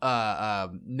like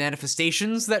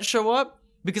manifestations that show up.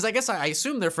 Because I guess I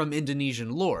assume they're from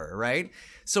Indonesian lore, right?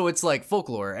 So it's like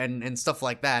folklore and stuff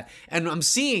like that. And I'm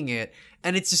seeing it,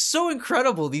 and it's just so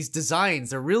incredible. These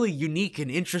designs are really unique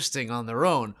and interesting on their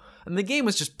own. And the game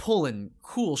was just pulling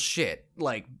cool shit,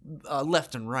 like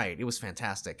left and right. It was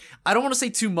fantastic. I don't want to say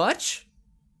too much,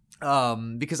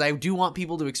 because I do want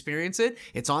people to experience it.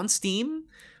 It's on Steam.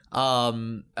 I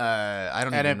don't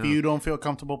know. And if you don't feel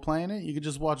comfortable playing it, you can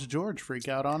just watch George freak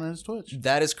out on his Twitch.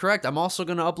 That is correct. I'm also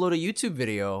going to upload a YouTube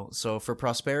video, so for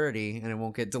prosperity, and it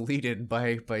won't get deleted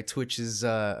by Twitch's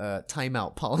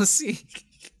timeout policy.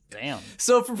 Damn.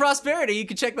 So for prosperity, you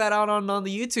can check that out on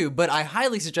the YouTube, but I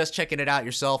highly suggest checking it out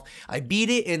yourself. I beat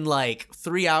it in like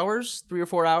 3 or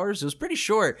 4 hours. It was pretty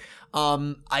short.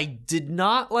 I did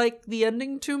not like the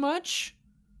ending too much.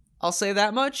 I'll say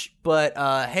that much, but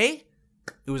hey,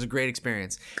 it was a great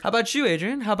experience. How about you,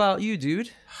 Adrian? How about you, dude?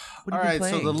 What have you been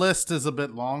playing? So the list is a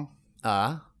bit long.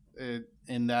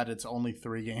 In that it's only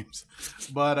 3 games.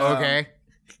 But okay.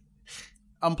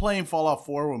 I'm playing Fallout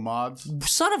 4 with mods.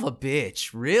 Son of a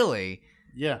bitch, really?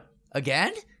 Yeah.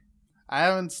 Again?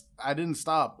 I didn't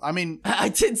stop. I mean, I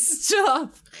didn't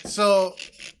stop. So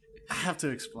I have to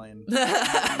explain.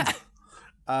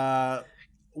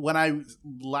 When I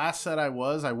last said I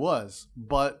was,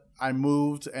 but I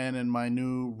moved, and in my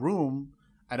new room,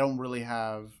 I don't really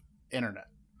have internet.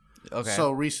 Okay.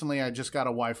 So recently, I just got a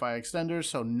Wi-Fi extender,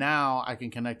 so now I can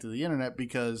connect to the internet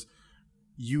because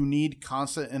you need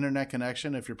constant internet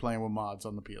connection if you're playing with mods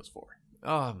on the PS4.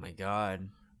 Oh my god.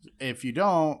 If you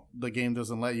don't, the game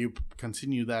doesn't let you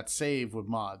continue that save with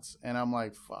mods, and I'm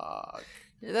like, fuck.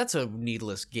 That's a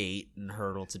needless gate and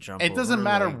hurdle to jump over. It doesn't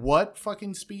matter what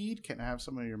fucking speed. Can I have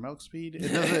some of your milk speed? It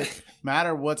doesn't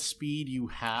matter what speed you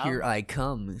have. Here I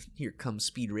come. Here comes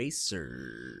Speed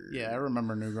Racer. Yeah, I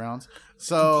remember Newgrounds.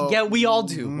 So yeah, we all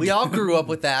do. We all grew up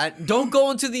with that. Don't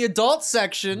go into the adult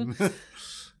section.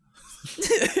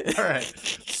 All right.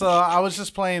 So I was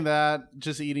just playing that,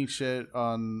 just eating shit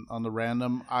on the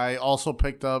random. I also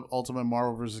picked up Ultimate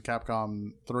Marvel vs.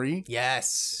 Capcom 3.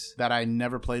 Yes. That I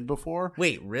never played before.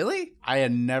 Wait, really? I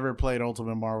had never played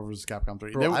Ultimate Marvel vs. Capcom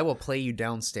 3. Bro, I will play you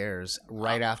downstairs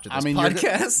right after this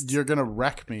podcast. You're going to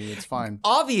wreck me. It's fine.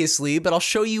 Obviously, but I'll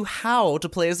show you how to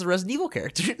play as the Resident Evil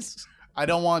characters. I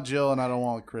don't want Jill and I don't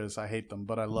want Chris. I hate them,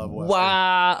 but I love Wesker.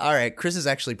 Wow. All right, Chris is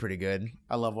actually pretty good.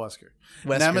 I love Wesker.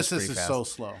 Wesker's Nemesis pretty is fast. so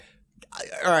slow.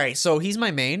 All right, so he's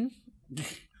my main.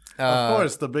 Of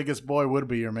course, the biggest boy would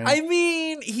be your main. I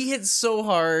mean, he hits so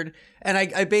hard, and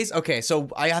okay, so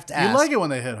I have to ask. You like it when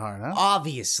they hit hard, huh?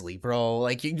 Obviously, bro.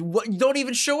 Like, you don't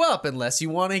even show up unless you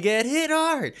want to get hit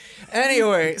hard.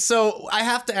 Anyway, so I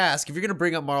have to ask, if you're going to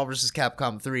bring up Marvel vs.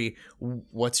 Capcom 3,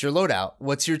 what's your loadout?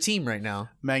 What's your team right now?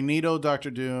 Magneto,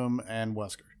 Dr. Doom, and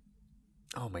Wesker.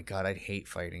 Oh my god, I'd hate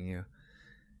fighting you.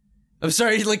 I'm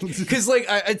sorry, like,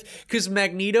 because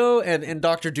Magneto and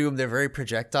Dr. Doom, they're very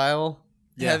projectile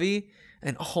heavy,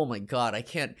 and oh my god, I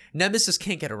can't. Nemesis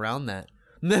can't get around that.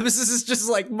 Nemesis is just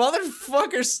like,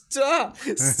 motherfucker,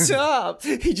 stop.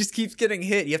 He just keeps getting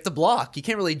hit. You have to block. You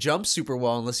can't really jump super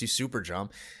well unless you super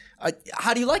jump.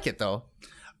 How do you like it though?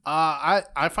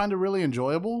 I find it really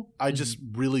enjoyable. I just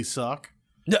really suck.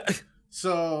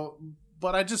 So,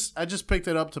 but I just picked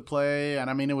it up to play,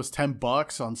 and I mean it was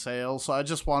 $10 on sale, so I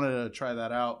just wanted to try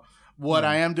that out. What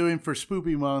I am doing for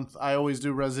Spoopy Month, I always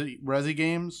do Resi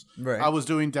games. Right. I was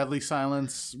doing Deadly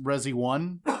Silence Resi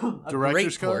 1,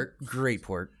 Director's Cut. Great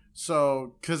port.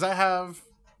 So, because I have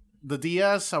the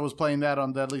DS, I was playing that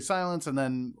on Deadly Silence, and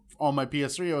then on my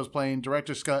PS3, I was playing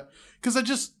Director's Cut.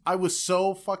 Because I was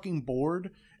so fucking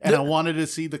bored, and I wanted to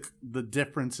see the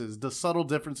differences, the subtle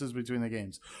differences between the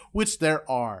games, which there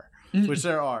are.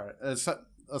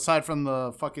 Aside from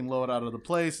the fucking load out of the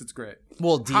place, it's great.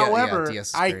 Well, however, DS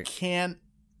is I great. can't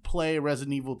play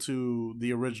Resident Evil 2,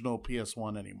 the original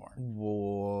PS1 anymore.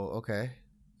 Whoa, okay.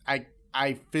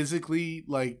 I physically,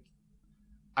 like,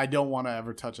 I don't want to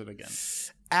ever touch it again.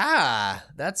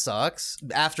 That sucks.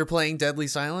 After playing Deadly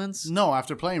Silence? No,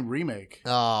 after playing Remake.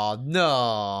 Oh,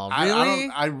 no. Really?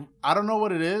 I don't know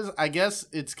what it is. I guess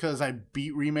it's because I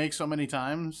beat Remake so many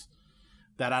times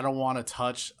that I don't want to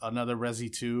touch another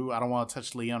Resi 2. I don't want to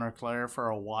touch Leon or Claire for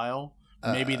a while.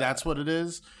 Maybe that's what it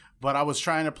is. But I was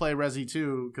trying to play Resi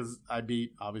 2 because I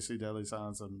beat, obviously, Deadly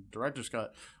Silence and Director's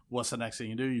Cut. What's the next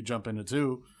thing you do? You jump into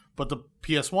 2. But the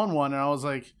PS1 one, and I was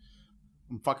like,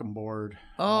 I'm fucking bored.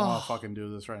 I don't want to fucking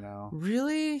do this right now.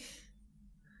 Really?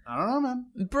 I don't know, man.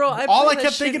 Bro, all I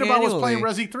kept thinking about was playing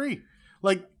Resi 3.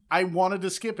 Like, I wanted to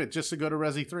skip it just to go to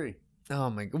Resi 3. Oh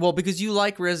my god! Well, because you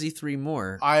like Resi 3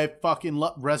 more. I fucking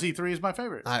love Resi 3 is my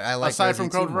favorite. I like aside Resi from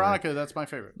 2 Code more. Veronica, that's my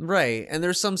favorite. Right, and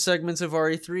there's some segments of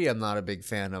RE3 I'm not a big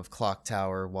fan of. Clock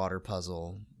Tower, Water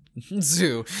Puzzle,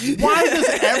 Zoo. Why does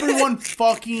everyone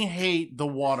fucking hate the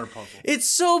water puzzle? It's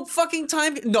so fucking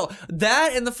time. No,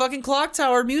 that and the fucking Clock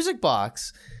Tower music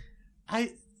box.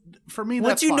 For me,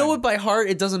 Once that's you fine. know it by heart,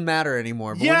 it doesn't matter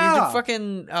anymore. But when you do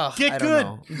fucking Get I don't good.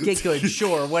 know. Get good,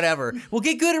 sure, whatever. Well,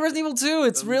 get good at Resident Evil 2.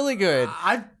 It's really good.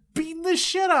 I've beaten the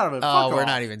shit out of it. Oh, Fuck we're off.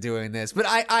 not even doing this. But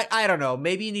I don't know.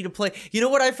 Maybe you need to play. You know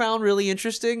what I found really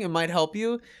interesting? It might help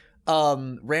you.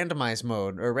 Randomize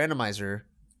mode or randomizer.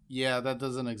 Yeah, that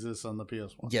doesn't exist on the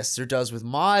PS1. Yes, there does with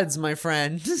mods, my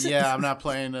friend. Yeah, I'm not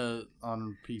playing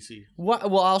on PC. What?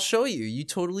 Well, I'll show you. You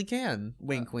totally can.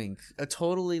 Wink, wink.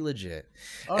 Totally legit.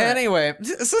 All right. Anyway,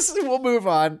 we'll move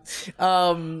on.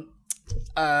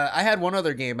 I had one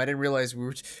other game. I didn't realize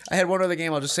I had one other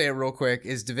game. I'll just say it real quick.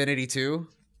 Is Divinity 2.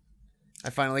 I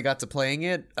finally got to playing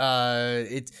it.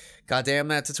 Goddamn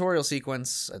that tutorial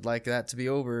sequence. I'd like that to be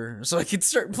over so I could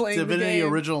start playing Divinity the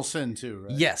game. Original Sin 2,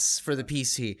 right? Yes, for the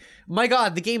PC. My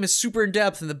god, the game is super in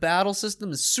depth and the battle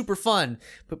system is super fun.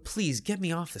 But please, get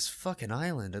me off this fucking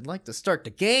island. I'd like to start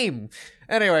the game.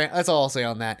 Anyway, that's all I'll say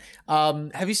on that.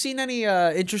 Have you seen any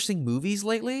interesting movies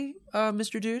lately,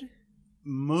 Mr. Dude?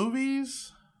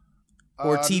 Movies?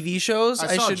 Or TV shows?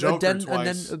 I saw Joker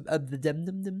twice. I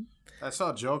I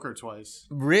saw Joker twice.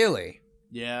 Really?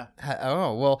 Yeah.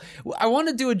 Oh, well, I want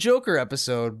to do a Joker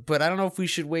episode, but I don't know if we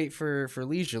should wait for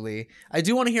leisurely. I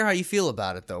do want to hear how you feel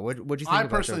about it, though. What do you think I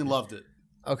about personally Joker? loved it.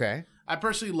 Okay. I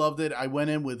personally loved it. I went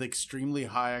in with extremely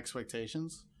high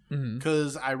expectations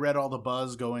because I read all the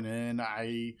buzz going in.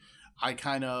 I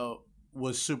kind of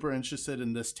was super interested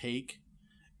in this take,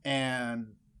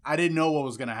 and I didn't know what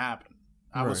was going to happen.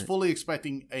 I was fully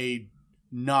expecting a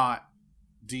not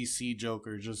DC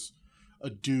Joker, just a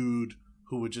dude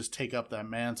who would just take up that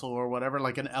mantle or whatever,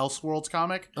 like an Elseworlds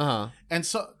comic. Uh-huh. And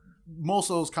so most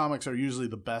of those comics are usually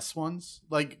the best ones.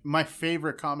 Like my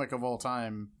favorite comic of all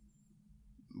time,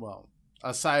 well,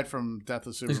 aside from Death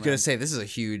of Superman, I was gonna say this is a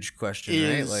huge question,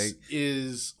 right? Like,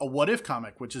 is a What If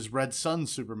comic, which is Red Sun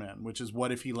Superman, which is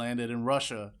what if he landed in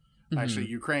Russia, actually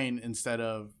Ukraine, instead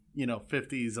of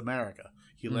 50s America.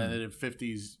 He landed in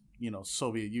 50s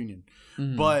Soviet Union.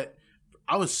 But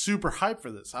I was super hyped for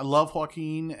this. I love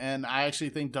Joaquin, and I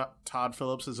actually think Todd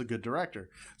Phillips is a good director.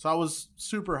 So I was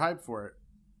super hyped for it.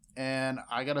 And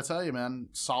I gotta tell you, man,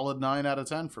 solid 9 out of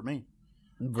 10 for me.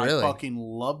 Really? I fucking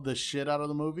love the shit out of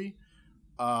the movie.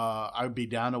 I would be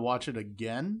down to watch it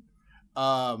again.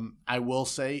 I will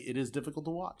say it is difficult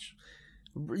to watch.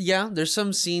 Yeah, there's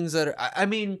some scenes that are, I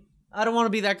mean, I don't want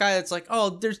to be that guy that's like,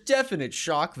 oh, there's definite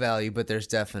shock value, but there's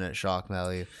definite shock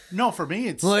value. No, for me,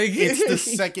 it's like it's the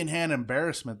secondhand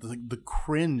embarrassment, the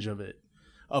cringe of it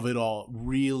all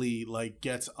really like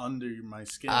gets under my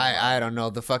skin. I don't know,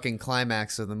 the fucking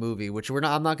climax of the movie, which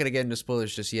I'm not gonna get into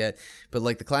spoilers just yet, but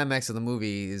like the climax of the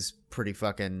movie is pretty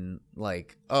fucking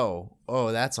like, oh,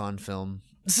 that's on film.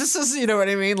 You know what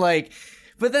I mean? Like.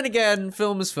 But then again,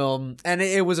 film is film, and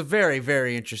it was a very,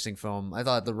 very interesting film. I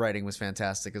thought the writing was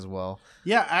fantastic as well.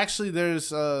 Yeah, actually, there's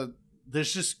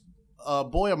just a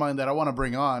boy of mine that I want to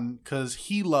bring on because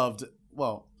he loved,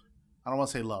 well, I don't want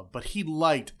to say loved, but he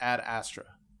liked Ad Astra.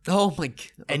 Oh my god.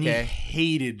 Okay. And he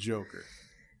hated Joker.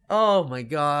 Oh my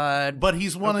god. But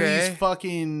he's one of these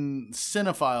fucking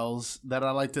cinephiles that I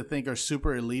like to think are super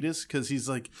elitist because he's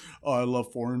like, oh, I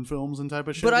love foreign films and type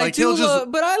of shit. But like,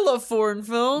 but I love foreign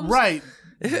films. Right.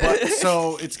 But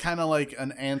so it's kind of like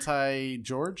an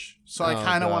anti-George. So I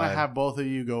kind of want to have both of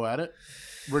you go at it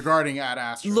regarding Ad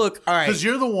Astra. Look, all right. Because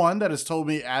you're the one that has told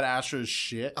me Ad Astra is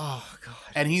shit. Oh, God.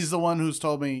 And he's the one who's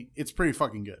told me it's pretty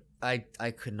fucking good. I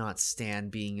could not stand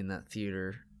being in that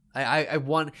theater. I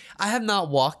have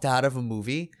not walked out of a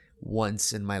movie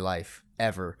once in my life,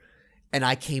 ever. And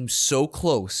I came so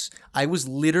close. I was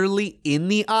literally in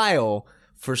the aisle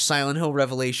for Silent Hill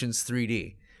Revelations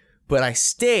 3D. But I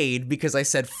stayed because I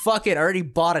said, fuck it, I already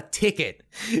bought a ticket.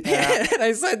 Yeah. And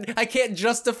I said, I can't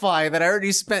justify that I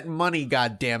already spent money,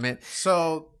 god damn it.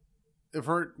 So if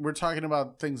we're talking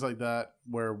about things like that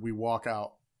where we walk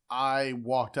out, I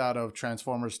walked out of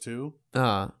Transformers 2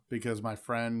 because my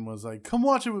friend was like, come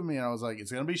watch it with me. And I was like,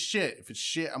 it's going to be shit. If it's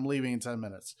shit, I'm leaving in 10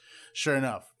 minutes. Sure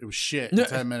enough, it was shit in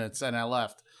 10 minutes and I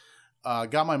left.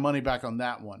 Got my money back on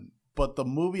that one. But the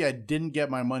movie I didn't get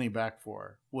my money back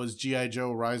for was G.I.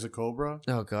 Joe Rise of Cobra.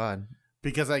 Oh, God.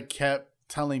 Because I kept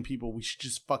telling people we should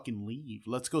just fucking leave.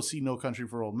 Let's go see No Country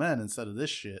for Old Men instead of this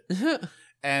shit.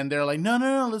 And they're like,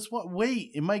 no, let's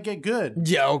wait. It might get good.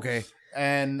 Yeah, okay.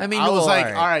 And I mean, I was like,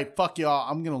 all right, fuck y'all.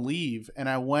 I'm going to leave. And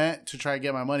I went to try to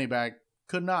get my money back.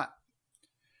 Could not.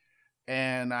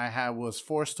 And I was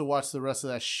forced to watch the rest of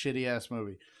that shitty ass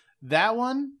movie. That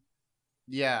one,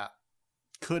 yeah.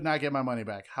 Could not get my money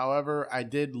back. However, I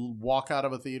did walk out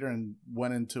of a theater and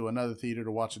went into another theater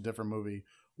to watch a different movie,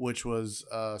 which was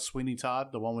Sweeney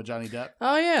Todd, the one with Johnny Depp.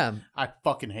 Oh, yeah. I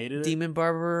fucking hated it. Demon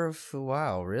Barber.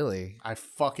 Wow, really? I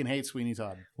fucking hate Sweeney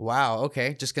Todd. Wow,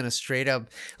 okay. Just gonna straight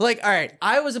up... Like, all right,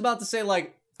 I was about to say,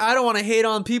 like, I don't want to hate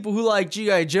on people who like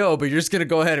G.I. Joe, but you're just going to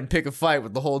go ahead and pick a fight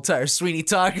with the whole entire Sweeney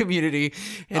Todd community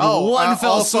in one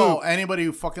fell swoop. Also, anybody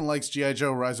who fucking likes G.I.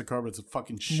 Joe Rise of Cobra, it's a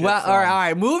fucking shit film. All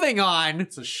right, moving on.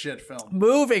 It's a shit film.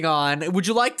 Moving on. Would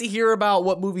you like to hear about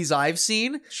what movies I've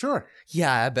seen? Sure.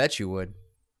 Yeah, I bet you would.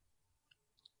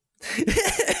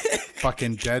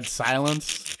 Fucking dead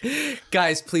silence.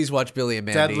 Guys, please watch Billy and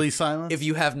Mandy. Deadly silence. If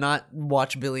you have not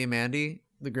watched Billy and Mandy,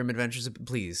 The Grim Adventures of...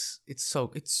 Please. It's so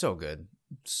good.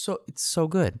 It's so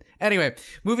good. Anyway,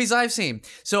 movies I've seen.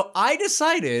 So I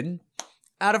decided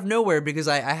out of nowhere because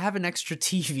I have an extra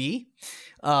TV,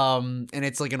 and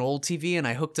it's like an old TV, and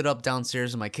I hooked it up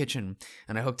downstairs in my kitchen,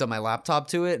 and I hooked up my laptop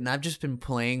to it, and I've just been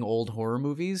playing old horror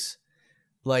movies,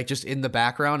 like just in the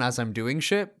background as I'm doing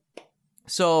shit.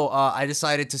 So I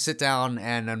decided to sit down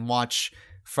and watch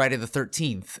Friday the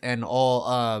 13th and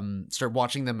all start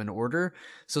watching them in order.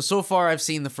 So far I've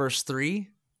seen the first 3.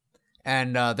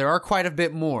 And there are quite a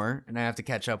bit more, and I have to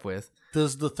catch up with.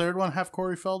 Does the third one have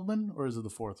Corey Feldman, or is it the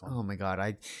fourth one? Oh my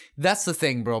god, that's the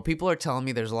thing, bro. People are telling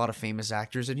me there's a lot of famous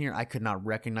actors in here. I could not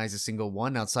recognize a single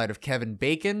one outside of Kevin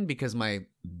Bacon because my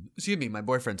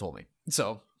boyfriend told me.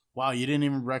 So... Wow, you didn't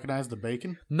even recognize the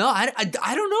Bacon? No, I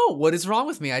don't know what is wrong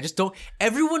with me. I just don't...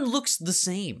 Everyone looks the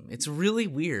same. It's really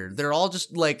weird. They're all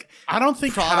just like... I don't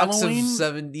think products Halloween... of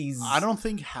 70s. I don't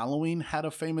think Halloween had a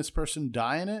famous person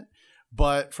die in it.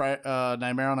 But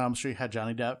Nightmare on Elm Street had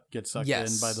Johnny Depp get sucked in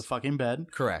by the fucking bed.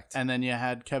 Correct. And then you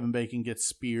had Kevin Bacon get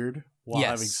speared while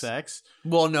having sex.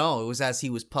 Well, no, it was as he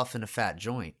was puffing a fat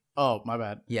joint. Oh, my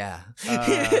bad. Yeah.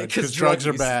 Because drugs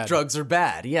are bad. Drugs are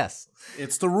bad, yes.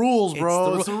 It's the rules,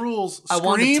 bro. It's the rules. I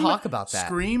want to talk about that.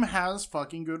 Scream has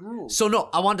fucking good rules. So, no,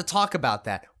 I wanted to talk about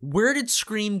that. Where did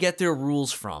Scream get their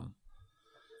rules from?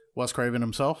 Wes Craven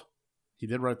himself. He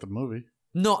did write the movie.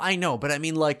 No, I know, but I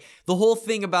mean, like, the whole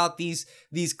thing about these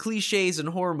cliches in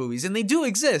horror movies, and they do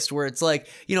exist, where it's like,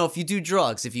 you know, if you do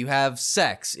drugs, if you have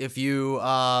sex, if you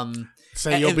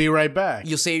say you'll be right back.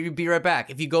 You'll say you'll be right back.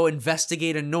 If you go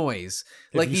investigate a noise,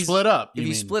 If like you split up. If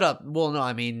you split up, well, no,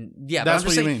 I mean, yeah, That's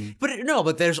but I'm just what you saying, mean.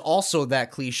 But there's also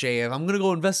that cliche of I'm gonna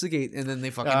go investigate, and then they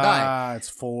fucking die. It's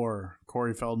 4.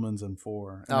 Corey Feldman's in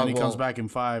 4, and Oh, then he well. comes back in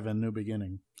 5 and New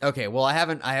Beginning. Okay, well, I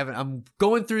haven't. I'm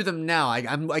going through them now.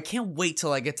 I can't wait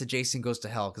till I get to Jason Goes to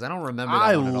Hell because I don't remember that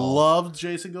I one at all. loved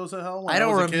Jason Goes to Hell. When I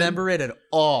don't was a kid. remember it at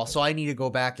all, so I need to go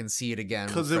back and see it again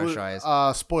with Because it fresh was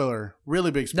eyes. spoiler,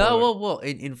 really big spoiler. No, well,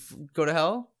 in Go to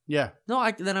Hell. Yeah.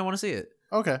 No, then I want to see it.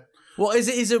 Okay. Well, is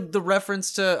it the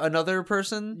reference to another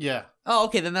person? Yeah. Oh,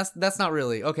 okay, then that's not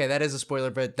really okay. That is a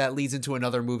spoiler, but that leads into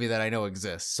another movie that I know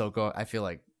exists. So I feel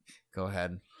like go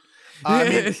ahead. I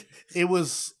mean, it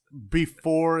was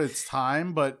before its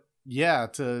time, but yeah,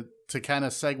 to kind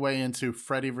of segue into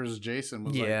Freddy versus Jason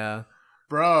was like,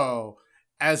 bro,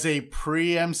 as a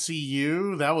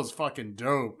pre-MCU, that was fucking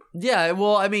dope. Yeah,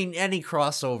 well, I mean, any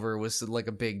crossover was like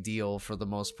a big deal for the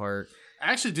most part.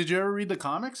 Actually, did you ever read the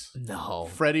comics? No.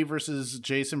 Freddy versus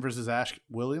Jason versus Ash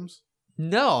Williams?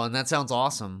 No, and that sounds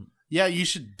awesome. Yeah, you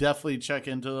should definitely check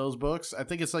into those books. I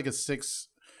think it's like a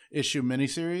 6-issue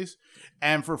miniseries.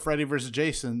 And for Freddy versus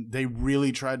Jason, they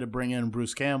really tried to bring in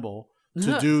Bruce Campbell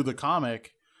to do the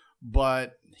comic,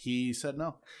 but he said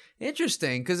no.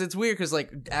 Interesting, because it's weird. Because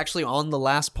like actually on the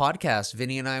last podcast,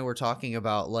 Vinny and I were talking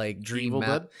about like dream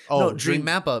matchups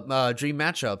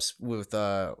with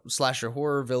slasher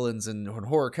horror villains and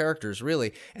horror characters,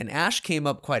 really. And Ash came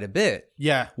up quite a bit.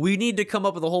 Yeah, we need to come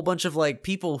up with a whole bunch of like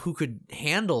people who could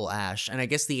handle Ash, and I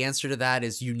guess the answer to that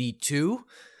is you need 2.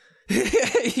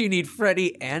 You need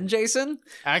Freddy and Jason.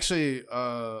 Actually,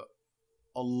 a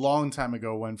long time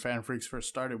ago when Fan Freaks first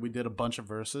started, we did a bunch of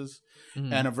verses,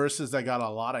 and a verses that got a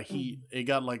lot of heat. It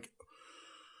got like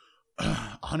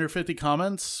 150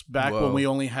 comments back when we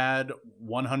only had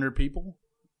 100 people,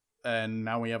 and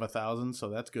now we have 1,000, so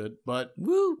that's good. But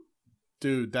woo,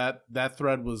 dude, that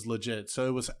thread was legit. So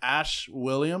it was Ash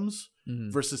Williams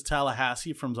versus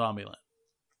Tallahassee from Zombieland.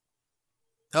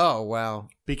 Oh wow!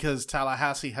 Because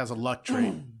Tallahassee has a luck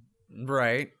trait,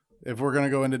 right? If we're gonna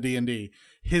go into D&D,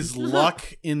 his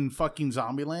luck in fucking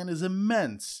Zombieland is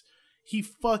immense. He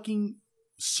fucking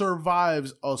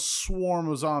survives a swarm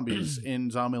of zombies in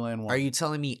Zombieland 1. Are you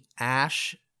telling me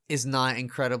Ash is not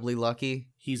incredibly lucky?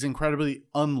 He's incredibly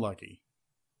unlucky.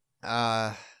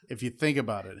 If you think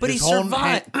about it, but he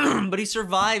survives. But he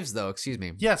survives, though. Excuse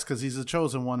me. Yes, because he's the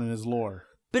chosen one in his lore.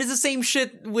 But it's the same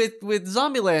shit with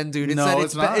Zombieland, dude. It's not.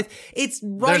 It's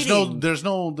writing. There's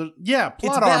no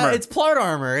plot armor. It's plot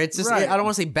armor. It's just right. I don't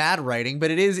want to say bad writing,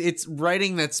 but it's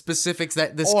writing that specifics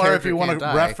that this or character if you want to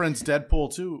die. reference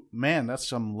Deadpool 2, man, that's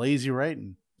some lazy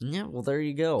writing. Yeah, well there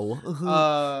you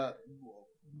go.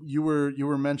 You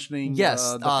were mentioning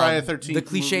yes, the Friday the 13th the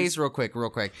cliches movies. real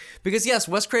quick because yes,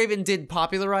 Wes Craven did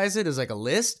popularize it as like a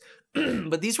list,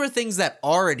 but these were things that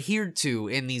are adhered to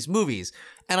in these movies.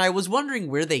 And I was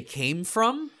wondering where they came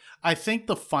from. I think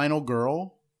the final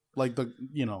girl, like the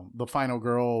final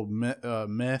girl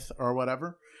myth or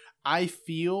whatever, I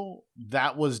feel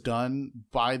that was done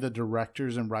by the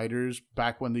directors and writers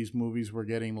back when these movies were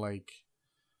getting like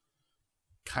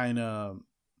kind of,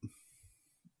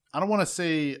 I don't want to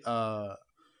say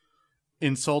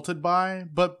insulted by,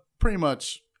 but pretty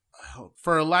much,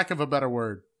 for a lack of a better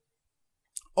word,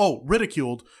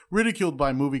 ridiculed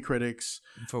by movie critics.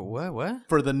 For what?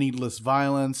 For the needless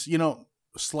violence. You know,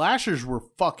 slashers were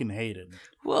fucking hated.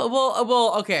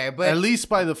 Well, okay, but at least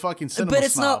by the fucking cinema but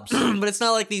it's snobs. not. But it's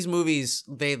not like these movies.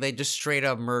 They just straight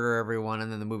up murder everyone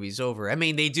and then the movie's over. I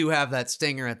mean, they do have that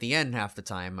stinger at the end half the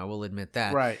time. I will admit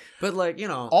that. Right. But like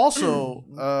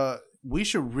also, we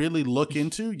should really look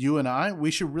into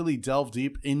we should really delve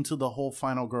deep into the whole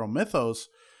Final Girl mythos,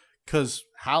 because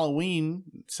Halloween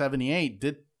 '78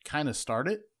 did kind of start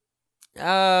it.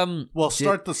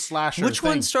 Start the slasher. Which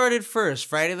one started first,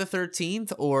 Friday the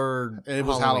 13th or it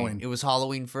was Halloween? It was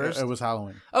Halloween first. It was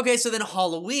Halloween. Okay, so then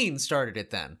Halloween started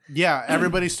it then. Yeah,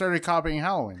 everybody started copying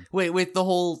Halloween. Wait, with the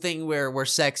whole thing where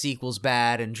sex equals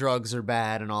bad and drugs are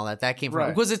bad and all that. That came from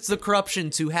because it's the corruption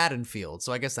to Haddonfield.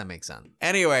 So I guess that makes sense.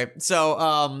 Anyway, so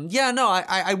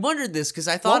I wondered this because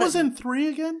I thought what was in 3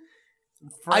 again?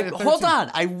 Hold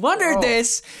on. I wondered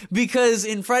this because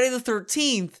in Friday the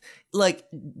 13th, like,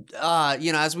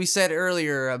 as we said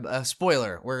earlier, a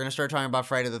spoiler, we're going to start talking about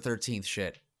Friday the 13th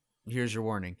shit. Here's your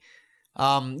warning.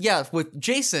 With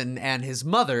Jason and his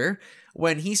mother,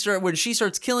 when she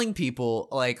starts killing people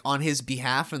like on his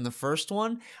behalf in the first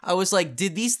one, I was like,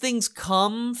 did these things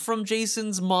come from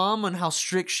Jason's mom and how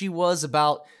strict she was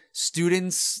about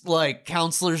students, like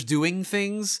counselors doing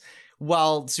things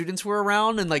while students were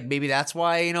around, and like maybe that's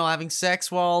why, you know, having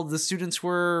sex while the students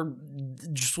were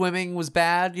swimming was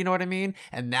bad, you know what I mean?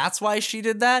 And that's why she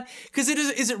did that? Because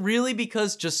is it really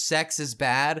because just sex is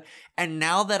bad? And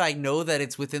now that I know that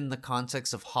it's within the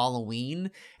context of Halloween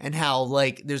and how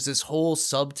like there's this whole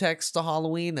subtext to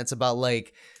Halloween that's about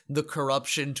like the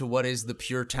corruption to what is the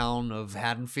pure town of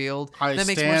Haddonfield. That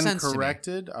makes more sense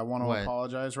corrected. To me. I want to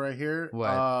apologize right here.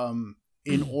 What?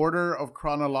 In order of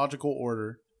chronological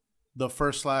order, the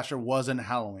first slasher wasn't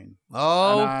Halloween.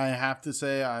 Oh. And I have to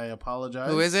say I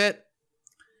apologize. Who is it?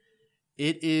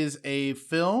 It is a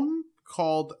film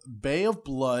called Bay of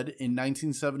Blood in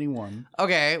 1971.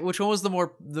 Okay, which one was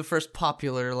the first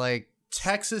popular, like...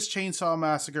 Texas Chainsaw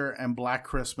Massacre and Black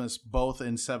Christmas, both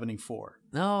in 74.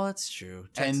 No, that's true.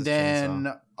 Texas and then,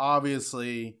 Chainsaw.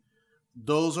 Obviously,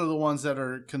 those are the ones that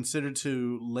are considered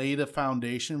to lay the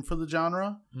foundation for the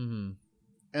genre. Mm-hmm.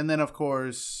 And then, of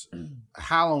course,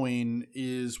 Halloween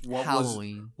is what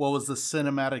was the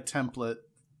cinematic template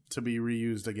to be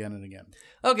reused again and again.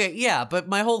 Okay, yeah, but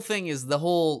my whole thing is the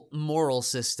whole moral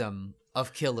system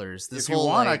of killers. This if you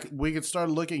want, we could start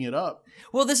looking it up.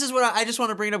 Well, this is what I just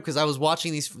want to bring it up because I was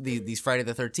watching these Friday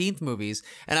the 13th movies,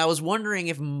 and I was wondering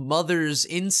if mother's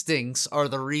instincts are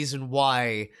the reason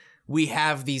why we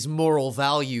have these moral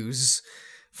values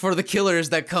for the killers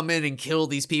that come in and kill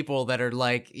these people that are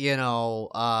like, you know,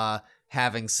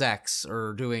 having sex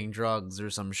or doing drugs or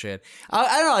some shit. I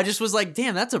don't know. I just was like,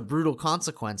 damn, that's a brutal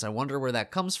consequence. I wonder where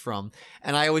that comes from.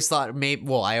 And I always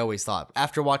thought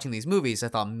after watching these movies, I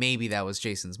thought maybe that was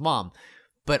Jason's mom.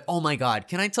 But oh my God,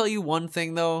 can I tell you one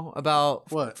thing though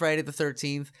about what? Friday the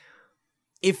 13th?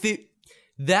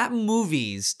 That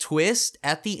movie's twist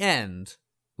at the end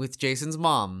with Jason's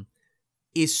mom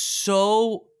is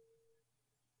so...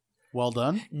 Well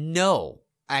done? No,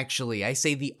 actually, I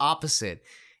say the opposite.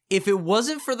 If it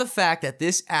wasn't for the fact that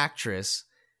this actress,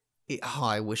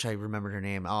 I wish I remembered her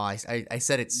name. I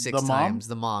said it six times.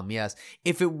 The mom, yes.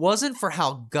 If it wasn't for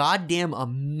how goddamn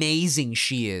amazing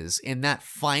she is in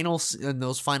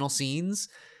those final scenes,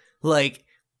 like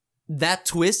that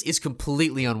twist is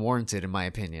completely unwarranted in my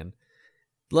opinion.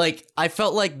 Like I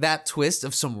felt like that twist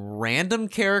of some random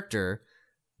character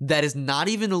that is not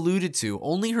even alluded to.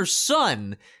 Only her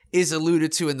son is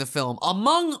alluded to in the film,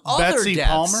 among other deaths.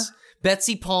 Palmer?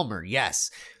 Betsy Palmer, yes.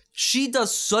 She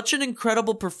does such an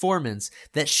incredible performance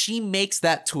that she makes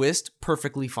that twist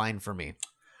perfectly fine for me.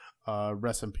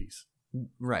 Rest in peace.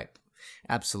 Right.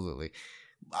 Absolutely.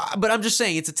 But I'm just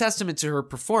saying, it's a testament to her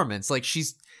performance. Like,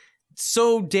 she's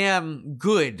so damn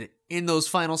good in those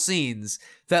final scenes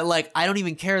that, like, I don't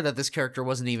even care that this character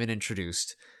wasn't even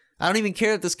introduced. I don't even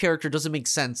care that this character doesn't make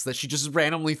sense, that she just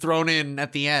randomly thrown in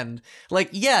at the end. Like,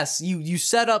 yes, you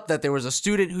set up that there was a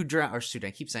student who drowned, or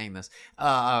student, I keep saying this.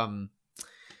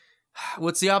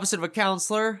 What's the opposite of a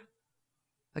counselor?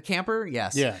 A camper?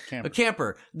 Yes. Yeah, camper. A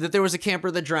camper. That there was a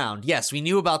camper that drowned. Yes, we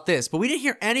knew about this, but we didn't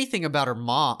hear anything about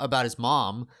about his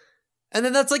mom. And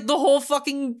then that's like the whole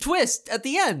fucking twist at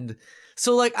the end.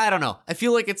 So, like, I don't know. I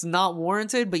feel like it's not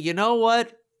warranted, but you know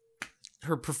what?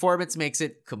 Her performance makes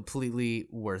it completely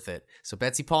worth it. So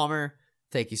Betsy Palmer,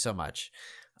 thank you so much.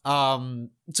 So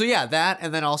yeah, that,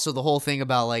 and then also the whole thing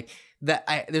about like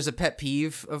that. There's a pet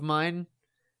peeve of mine,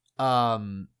 about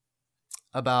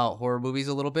horror movies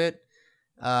a little bit.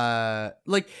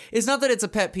 Like it's not that it's a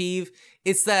pet peeve.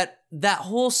 It's that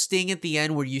whole sting at the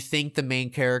end where you think the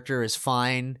main character is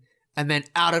fine, and then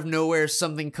out of nowhere,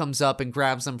 something comes up and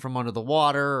grabs them from under the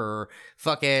water, or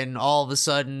fucking all of a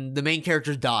sudden, the main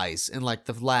character dies in like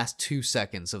the last 2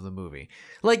 seconds of the movie.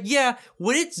 Like, yeah,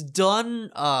 when it's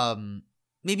done,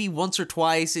 maybe once or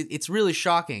twice, it's really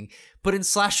shocking. But in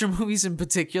slasher movies in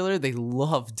particular, they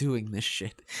love doing this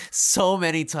shit so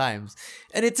many times.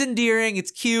 And it's endearing,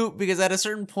 it's cute, because at a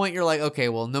certain point, you're like, okay,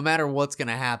 well, no matter what's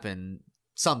gonna happen,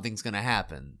 something's gonna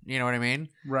happen. You know what I mean?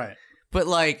 Right. But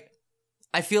like,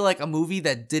 I feel like a movie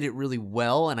that did it really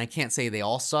well, and I can't say they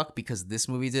all suck because this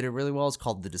movie did it really well, is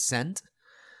called The Descent.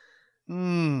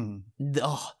 Oh,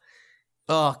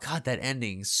 God, that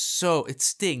ending, it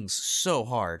stings so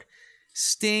hard.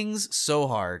 Stings so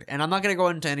hard. And I'm not going to go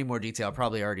into any more detail. I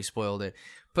probably already spoiled it.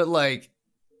 But like,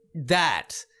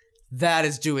 that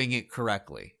is doing it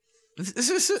correctly.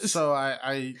 So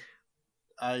I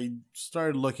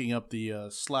started looking up the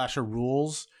slasher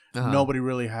rules. Uh-huh. Nobody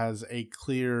really has a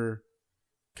clear,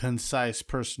 concise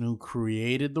person who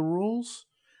created the rules.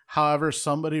 However,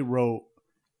 somebody wrote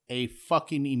a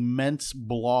fucking immense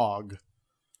blog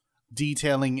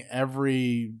detailing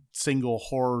every single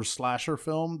horror slasher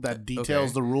film that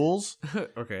details the rules.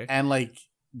 Okay. And like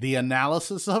the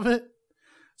analysis of it.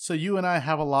 So you and I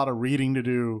have a lot of reading to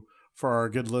do for our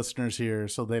good listeners here,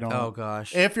 so they don't. Oh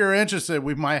gosh. If you're interested,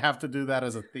 we might have to do that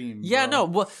as a theme. Yeah, bro. no.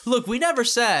 Well, look, we never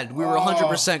said we were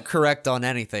 100% correct on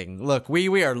anything. Look,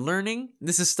 we are learning.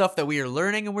 This is stuff that we are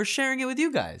learning, and we're sharing it with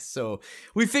you guys. So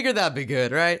we figured that'd be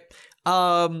good, right?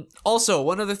 Also,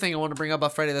 one other thing I want to bring up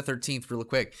about Friday the 13th real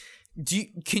quick. Do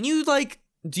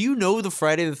you know the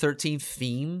Friday the 13th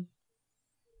theme?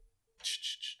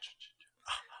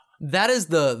 That is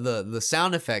the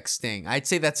sound effects thing. I'd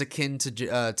say that's akin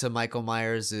to Michael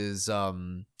Myers's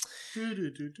no,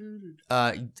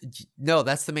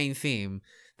 that's the main theme.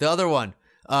 The other one,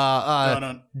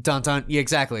 dun dun, yeah,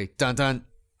 exactly, dun dun,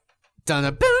 dun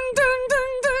dun, dun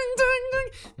dun dun dun.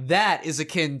 That is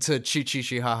akin to chi chi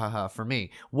chi ha ha ha for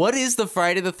me. What is the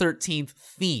Friday the 13th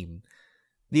theme?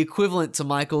 The equivalent to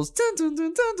Michael's dun dun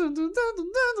dun dun dun dun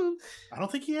dun dun. I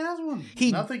don't think he has one.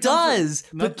 He does,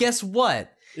 but guess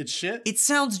what? It's shit. It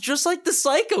sounds just like the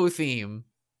Psycho theme.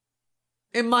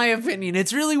 In my opinion,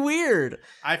 it's really weird.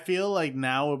 I feel like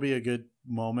now would be a good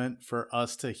moment for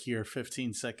us to hear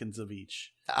 15 seconds of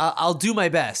each. I'll do my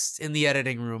best in the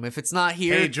editing room. If it's not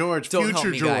here, hey George, don't help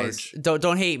future me, George. guys.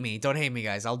 Don't hate me. Don't hate me,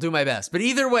 guys. I'll do my best. But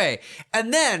either way,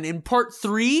 and then in part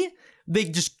 3, they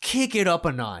just kick it up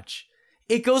a notch.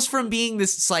 It goes from being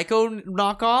this Psycho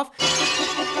knockoff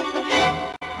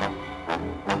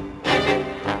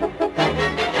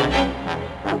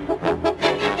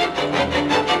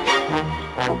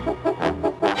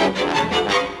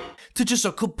to just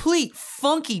a complete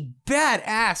funky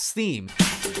badass theme.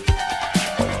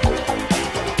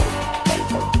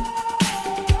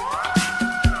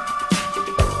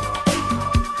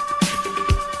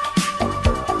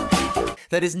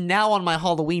 That is now on my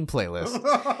Halloween playlist.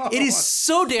 It is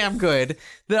so damn good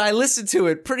that I listen to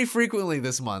it pretty frequently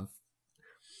this month.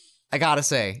 I gotta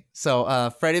say.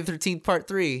 So, Friday the 13th part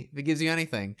 3, if it gives you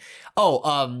anything.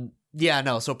 So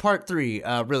part 3,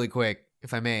 really quick,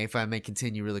 if I may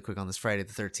continue really quick on this Friday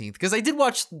the 13th, because I did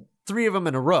watch 3 of them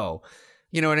in a row.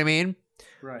 You know what I mean?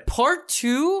 Right. Part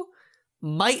 2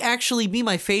 might actually be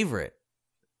my favorite.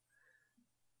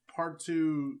 Part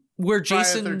 2, where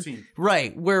Jason, Friday the 13th.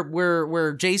 Right,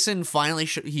 where Jason finally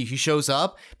he shows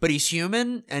up, but he's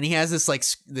human and he has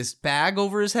this this bag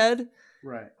over his head.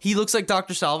 Right. He looks like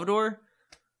Dr. Salvador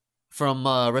from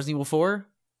Resident Evil 4.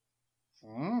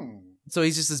 So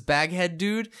he's just this baghead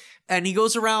dude, and he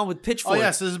goes around with pitchforks. Oh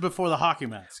yes, this is before the hockey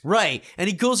mask. Right, and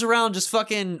he goes around just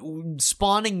fucking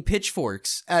spawning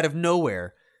pitchforks out of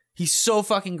nowhere. He's so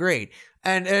fucking great,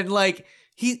 and like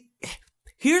he.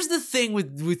 Here's the thing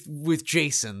with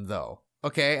Jason, though,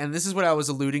 okay? And this is what I was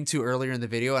alluding to earlier in the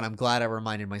video, and I'm glad I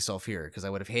reminded myself here, because I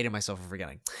would have hated myself for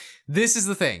forgetting. This is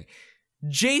the thing.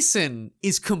 Jason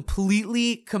is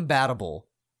completely compatible.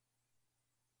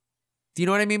 Do you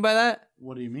know what I mean by that?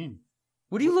 What do you mean?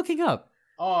 What are you looking up?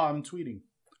 Oh, I'm tweeting.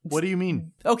 What do you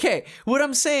mean? Okay, what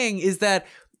I'm saying is that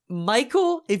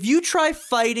Michael, if you try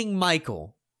fighting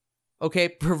Michael...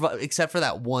 Okay, except for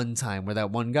that one time where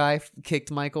that one guy kicked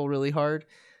Michael really hard.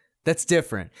 That's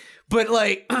different. But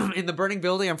like in the burning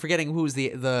building, I'm forgetting who's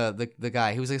the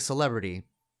guy. He was a celebrity.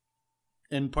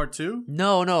 In part 2?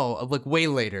 No, like way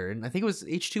later. And I think it was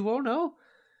H2O, no?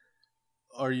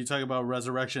 Are you talking about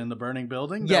Resurrection in the burning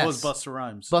building? Yes. That was Busta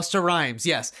Rhymes. Busta Rhymes,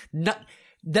 yes.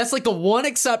 That's like the one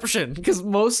exception, because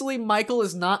mostly Michael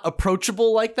is not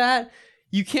approachable like that.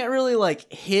 You can't really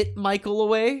like hit Michael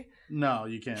away. No,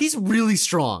 you can't. He's really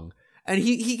strong. And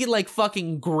he can like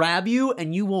fucking grab you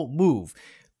and you won't move.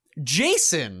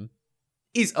 Jason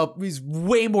is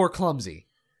way more clumsy.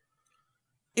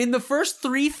 In the first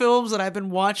 3 films that I've been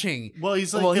watching,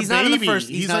 he's like a baby. Not in the first,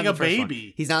 he's like a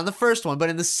baby. He's not in the first one, but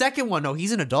in the second one, no,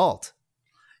 he's an adult.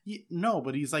 No,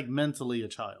 but he's like mentally a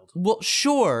child. Well,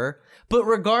 sure, but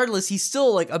regardless, he's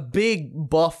still like a big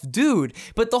buff dude.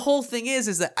 But the whole thing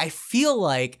is that I feel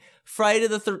like Friday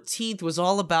the 13th was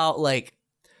all about like,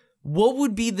 what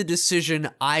would be the decision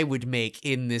I would make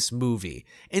in this movie?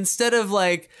 Instead of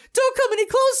like, don't come any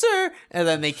closer, and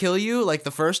then they kill you like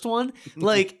the first one.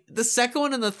 Like the second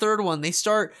one and the third one, they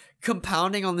start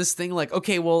compounding on this thing like,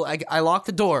 okay, well, I locked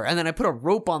the door, and then I put a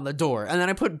rope on the door, and then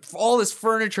I put all this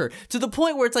furniture, to the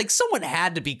point where it's like someone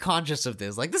had to be conscious of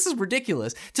this. Like, this is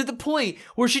ridiculous. To the point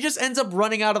where she just ends up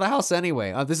running out of the house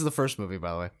anyway. This is the first movie,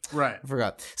 by the way. Right. I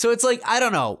forgot. So it's like, I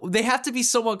don't know. They have to be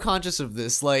somewhat conscious of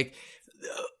this. Like,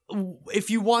 if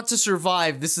you want to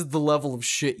survive, this is the level of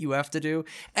shit you have to do.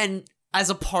 And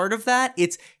as a part of that,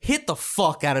 it's hit the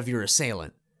fuck out of your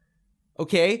assailant.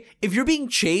 Okay? If you're being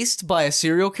chased by a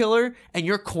serial killer and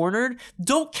you're cornered,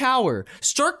 don't cower.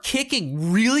 Start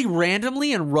kicking really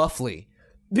randomly and roughly.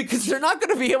 Because they're not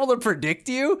going to be able to predict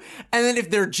you. And then if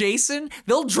they're Jason,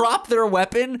 they'll drop their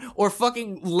weapon or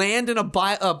fucking land in a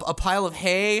pile of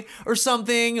hay or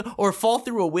something or fall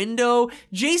through a window.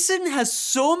 Jason has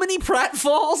so many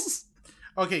pratfalls.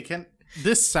 Okay,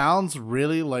 this sounds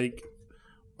really like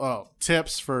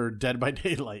tips for Dead by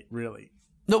Daylight, really.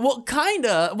 No, well,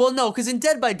 kinda. Well, no, because in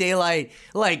Dead by Daylight,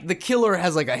 like, the killer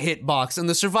has, like, a hitbox, and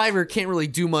the survivor can't really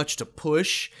do much to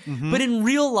push. Mm-hmm. But in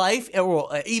real life, or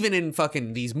even in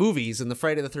fucking these movies, in the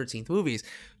Friday the 13th movies,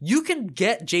 you can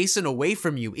get Jason away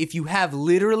from you if you have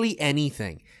literally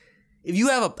anything. If you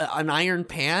have an iron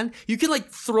pan, you can, like,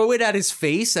 throw it at his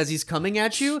face as he's coming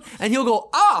at you, and he'll go,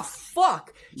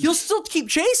 fuck! He'll still keep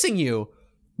chasing you.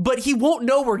 But he won't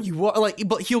know where you are,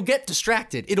 but he'll get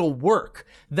distracted. It'll work.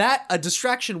 A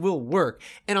distraction will work.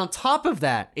 And on top of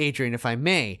that, Adrian, if I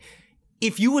may,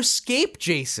 if you escape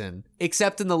Jason,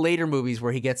 except in the later movies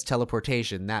where he gets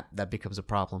teleportation, that becomes a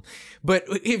problem. But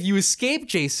if you escape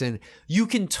Jason, you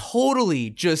can totally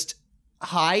just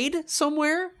hide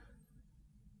somewhere,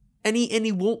 and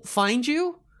he won't find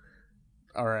you.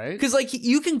 All right. Because, like,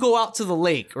 you can go out to the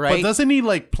lake, right? But doesn't he,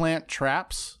 like, plant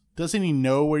traps? Doesn't he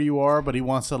know where you are, but he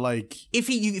wants to, like... If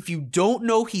you don't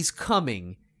know he's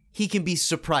coming, he can be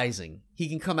surprising. He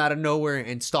can come out of nowhere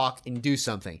and stalk and do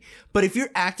something. But if you're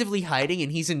actively hiding and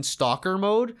he's in stalker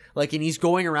mode, like, and he's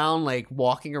going around, like,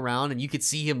 walking around, and you could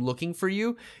see him looking for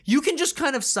you, you can just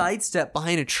kind of sidestep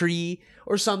behind a tree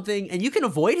or something, and you can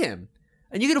avoid him.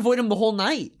 And you can avoid him the whole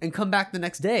night and come back the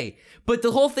next day. But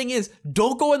the whole thing is,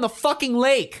 don't go in the fucking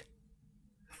lake.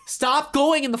 Stop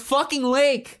going in the fucking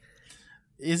lake.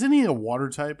 Isn't he a water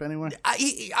type anyway?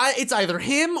 It's either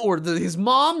him or his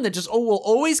mom that just will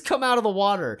always come out of the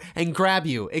water and grab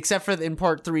you. Except for in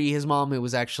part 3, his mom, it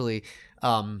was actually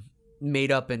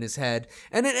made up in his head.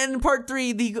 And in part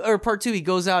 3, or part 2, he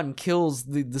goes out and kills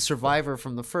the survivor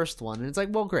from the first one. And it's like,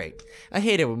 well, great. I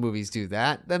hate it when movies do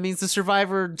that. That means the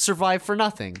survivor survived for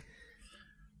nothing.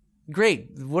 Great.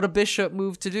 What a Bishop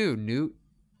move to do, Newt.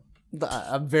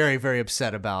 I'm very, very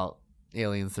upset about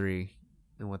Alien 3.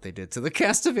 And what they did to the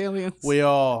cast of Aliens. We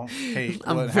all hate.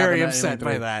 I'm very upset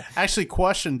by that. Actually,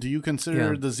 question: do you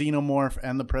consider the Xenomorph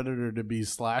and the Predator to be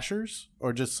slashers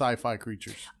or just sci-fi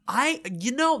creatures?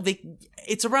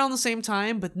 It's around the same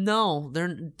time, but no,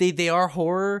 they are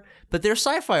horror, but they're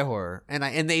sci-fi horror,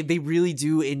 and they really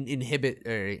do exhibit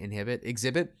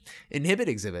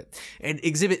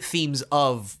themes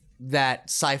of that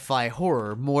sci-fi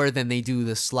horror more than they do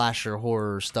the slasher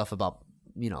horror stuff about,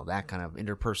 that kind of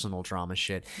interpersonal drama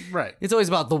shit. Right. It's always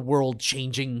about the world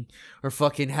changing or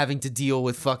fucking having to deal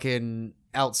with fucking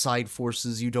outside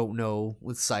forces you don't know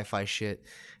with sci-fi shit.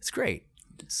 It's great.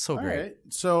 It's so great. Right.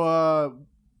 So,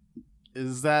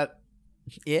 is that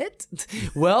it?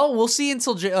 Well, we'll see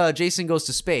until Jason goes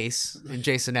to space in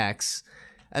Jason X,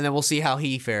 and then we'll see how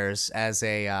he fares as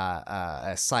a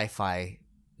sci-fi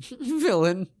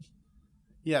villain.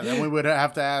 Yeah, then we would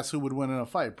have to ask who would win in a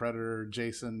fight, Predator or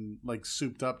Jason, like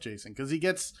souped up Jason, because he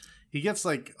gets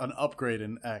like an upgrade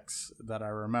in X that I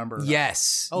remember.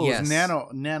 Yes. Oh, yes. It was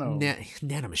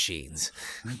nanomachines.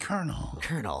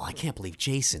 Colonel, I can't believe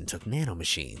Jason took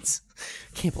nanomachines.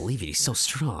 Can't believe it. He's so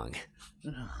strong.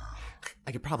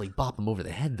 I could probably bop him over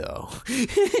the head though.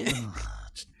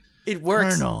 It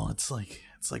works. Colonel, it's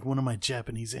like one of my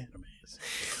Japanese animes.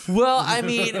 Well, I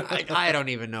mean, I don't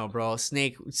even know, bro.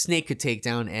 Snake could take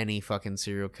down any fucking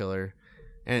serial killer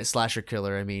and slasher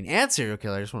killer. I mean, and serial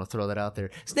killer. I just want to throw that out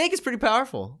there. Snake is pretty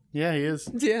powerful. Yeah, he is.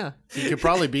 Yeah, he could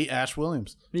probably beat Ash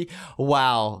Williams.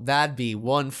 Wow, that'd be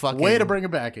one fucking way to bring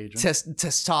it back, Adrian.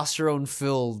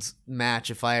 Testosterone-filled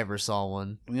match if I ever saw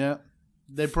one. Yeah,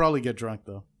 they'd probably get drunk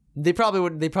though. They probably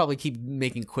would. They probably keep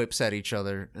making quips at each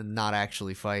other and not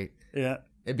actually fight. Yeah.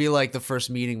 It'd be like the first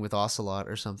meeting with Ocelot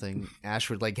or something. Ash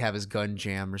would like have his gun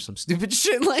jam or some stupid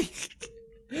shit. Like,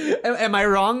 am I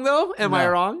wrong though? Am I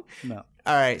wrong? No.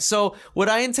 All right. So what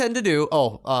I intend to do,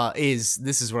 is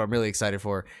what I'm really excited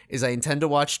for. Is I intend to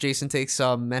watch Jason Takes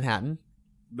Manhattan.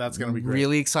 That's gonna be great.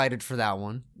 Really excited for that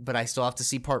one, but I still have to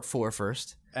see part 4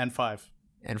 first. And 5.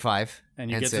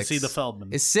 And you get 6. to see the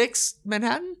Feldman. Is 6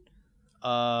 Manhattan?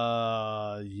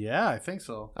 Yeah, I think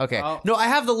so. Okay. No, I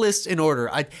have the list in order.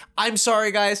 I'm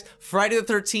sorry, guys. Friday the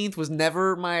 13th was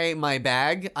never my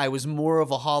bag. I was more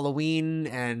of a Halloween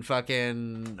and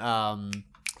fucking,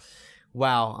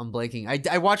 wow, I'm blanking.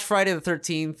 I watched Friday the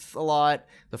 13th a lot.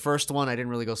 The first one, I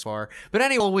didn't really go so far. But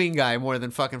any Halloween guy more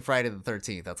than fucking Friday the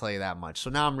 13th, I'll tell you that much.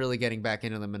 So now I'm really getting back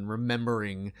into them and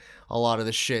remembering a lot of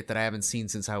the shit that I haven't seen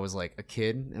since I was like a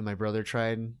kid and my brother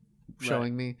tried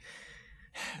showing me.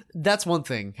 That's one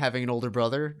thing. Having an older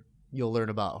brother, you'll learn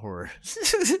about horror.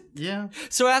 Yeah.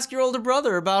 So ask your older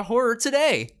brother about horror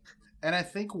today. And I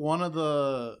think one of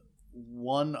the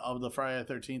Friday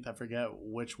the 13th, I forget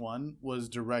which one, was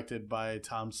directed by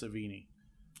Tom Savini.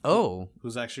 Oh.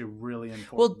 Who's actually really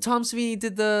important. Well, Tom Savini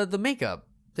did the makeup,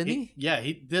 didn't he? Yeah,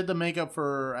 he did the makeup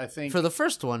for, I think... For the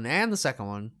first one and the second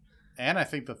one. And I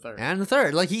think the third. And the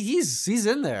third. Like, he's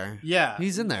in there. Yeah.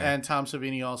 He's in there. And Tom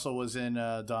Savini also was in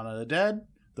Dawn of the Dead,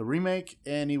 the remake,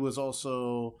 and he was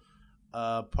also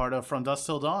part of From Dusk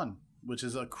Till Dawn, which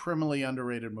is a criminally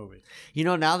underrated movie. You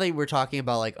know, now that we're talking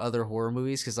about, like, other horror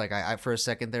movies, because, like, I for a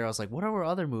second there, I was like, what are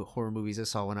other horror movies I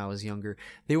saw when I was younger?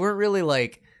 They weren't really,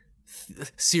 like,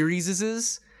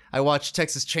 series. I watched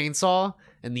Texas Chainsaw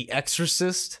and The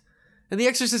Exorcist. And The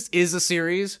Exorcist is a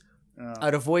series.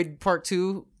 I'd avoid part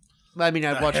 2. I mean,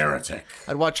 I'd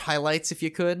watch highlights if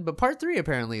you could, but part 3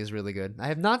 apparently is really good. I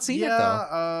have not seen it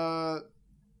though.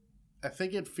 I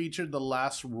think it featured the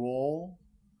last role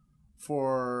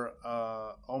for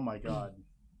oh my god,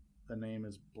 the name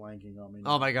is blanking on me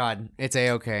now. Oh my god, it's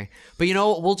A-okay. But you know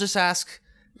what? We'll just ask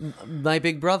my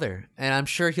big brother, and I'm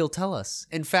sure he'll tell us.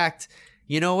 In fact,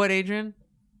 you know what, Adrian?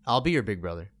 I'll be your big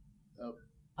brother. Oh.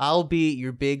 I'll be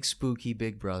your big spooky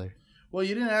big brother. Well,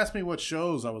 you didn't ask me what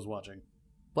shows I was watching.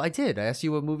 Well, I did. I asked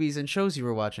you what movies and shows you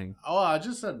were watching. Oh, I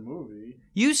just said movie.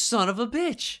 You son of a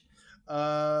bitch.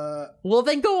 Well,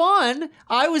 then go on.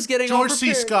 I was getting George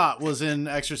C. Scott was in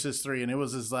Exorcist 3, and it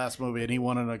was his last movie, and he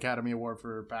won an Academy Award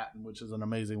for Patton, which is an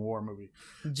amazing war movie.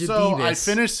 So I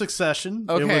finished Succession.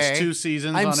 Okay. It was 2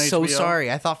 seasons on HBO. I'm so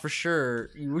sorry. I thought for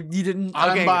sure you didn't.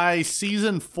 I'm by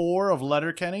season 4 of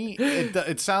Letterkenny.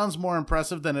 It sounds more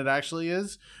impressive than it actually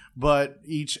is, but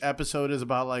each episode is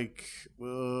about like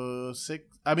 6.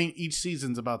 I mean, each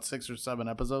season's about 6 or 7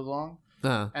 episodes long.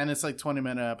 And it's like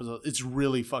 20-minute episodes. It's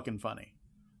really fucking funny.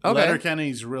 Okay.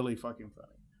 Letterkenny's really fucking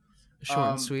funny. Short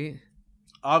and sweet.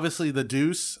 Obviously, The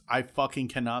Deuce. I fucking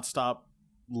cannot stop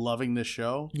loving this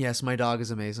show. Yes, my dog is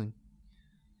amazing.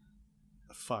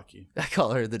 Fuck you. I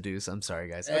call her The Deuce. I'm sorry,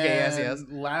 guys. Okay, yes.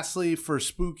 Lastly, for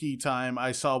spooky time,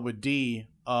 I saw with D,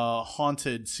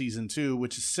 Haunted Season 2,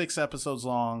 which is 6 episodes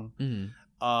long,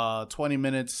 20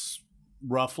 minutes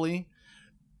roughly,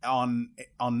 on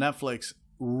Netflix.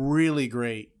 Really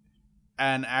great.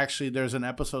 And actually, there's an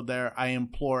episode there I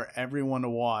implore everyone to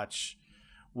watch,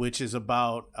 which is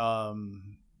about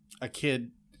a kid.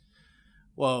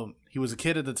 Well, he was a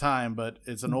kid at the time, but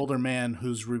it's an older man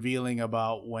who's revealing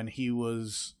about when he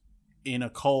was in a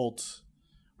cult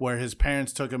where his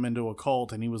parents took him into a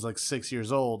cult, and he was like 6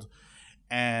 years old,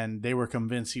 and they were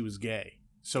convinced he was gay.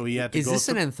 So he had to go. Is this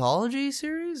an anthology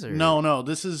series? Or? No.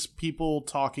 This is people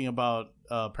talking about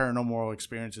paranormal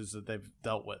experiences that they've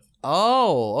dealt with.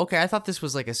 Oh, okay. I thought this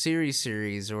was like a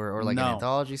series or like an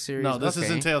anthology series. No, this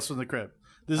isn't Tales from the Crypt.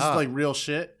 This is like real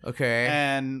shit. Okay.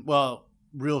 And well,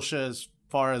 real shit as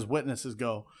far as witnesses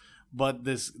go. But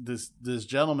this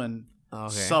gentleman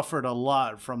suffered a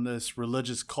lot from this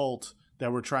religious cult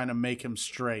that were trying to make him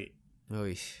straight.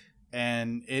 Oy.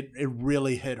 And it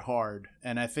really hit hard.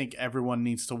 And I think everyone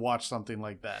needs to watch something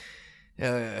like that.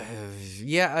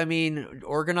 Yeah, I mean,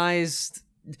 organized.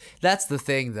 That's the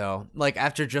thing, though. Like,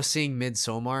 after just seeing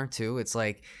Midsommar, too, it's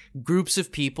like groups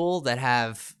of people that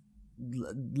have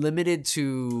limited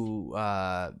to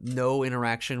no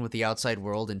interaction with the outside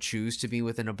world and choose to be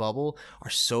within a bubble are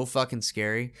so fucking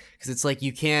scary. Because it's like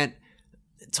you can't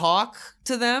talk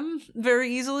to them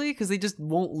very easily because they just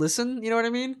won't listen. You know what I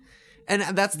mean?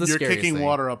 And that's the scariest thing. You're kicking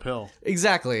water uphill.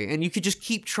 Exactly. And you could just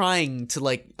keep trying to,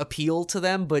 like, appeal to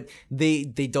them, but they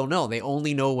don't know. They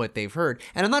only know what they've heard.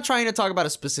 And I'm not trying to talk about a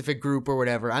specific group or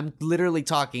whatever. I'm literally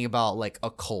talking about, like,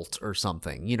 a cult or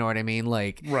something. You know what I mean?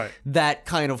 Like, that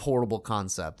kind of horrible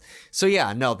concept. So,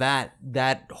 yeah, no,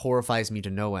 that horrifies me to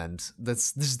no end.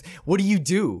 What do you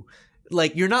do?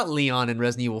 Like, you're not Leon in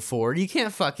Resident Evil 4. You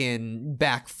can't fucking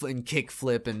back and kick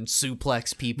flip and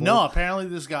suplex people. No, apparently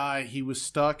this guy, he was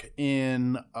stuck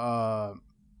in,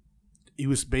 he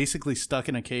was basically stuck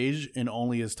in a cage in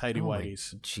only his tighty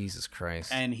whities. Jesus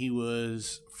Christ. And he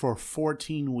was, for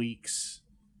 14 weeks,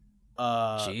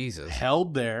 Jesus,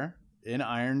 held there in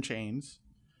iron chains.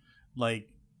 Like,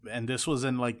 and this was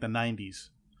in, like, the 90s.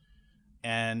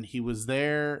 And he was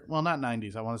there, well, not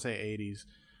 90s, I want to say 80s.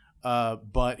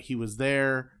 But he was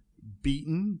there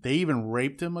beaten. They even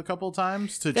raped him a couple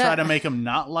times to try to make him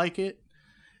not like it.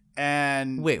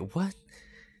 And wait, what?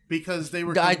 Because they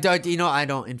were. I don't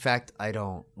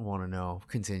want to know.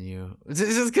 Continue.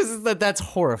 Just because that's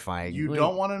horrifying. You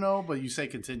don't want to know, but you say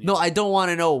continue. No, I don't want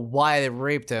to know why they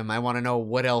raped him. I want to know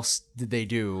what else did they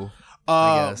do.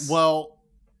 I guess. Well,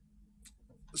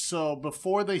 So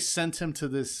before they sent him to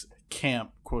this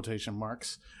camp, quotation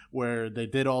marks, where they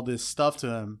did all this stuff to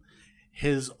him,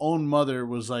 his own mother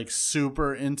was like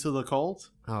super into the cult.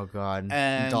 Oh God,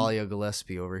 and Dahlia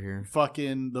Gillespie over here.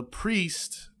 Fucking the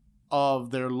priest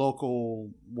of their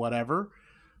local whatever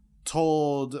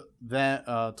told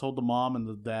the mom and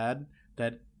the dad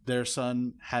that their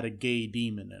son had a gay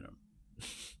demon in him.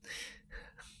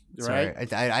 Right?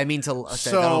 Sorry, I mean to.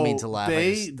 So I don't mean to laugh.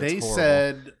 They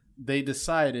said they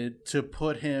decided to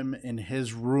put him in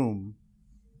his room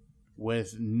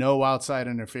with no outside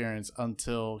interference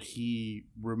until he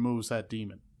removes that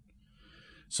demon.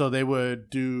 So they would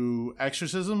do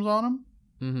exorcisms on him.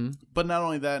 Mm-hmm. But not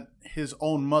only that, his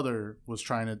own mother was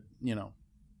trying to,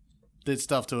 did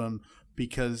stuff to him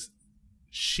because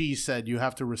she said you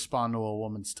have to respond to a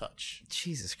woman's touch.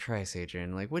 Jesus Christ,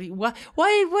 Adrian! Like, why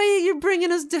are you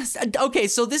bringing us this? Okay,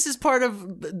 so this is part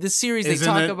of the series. They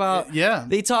talk about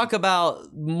They talk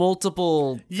about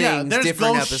multiple things, there's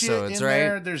different ghost episodes, shit in right?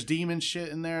 There. There's demon shit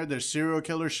in there. There's serial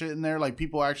killer shit in there. Like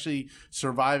people actually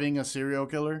surviving a serial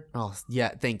killer. Oh yeah,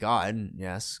 thank God.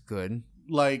 Yes, good.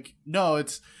 Like no,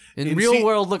 it's in real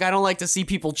world. Look, I don't like to see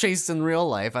people chased in real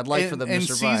life. I'd like for them to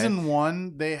survive. In season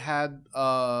 1, they had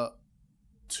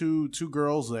two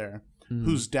girls there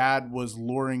whose dad was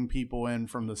luring people in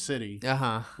from the city,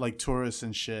 like tourists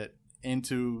and shit,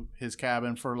 into his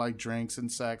cabin for like drinks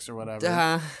and sex or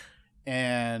whatever.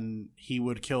 And he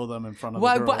would kill them in front of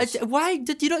the girls. Why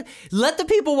did you not let the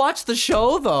people watch the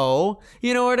show though?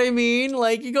 You know what I mean?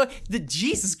 Like you go,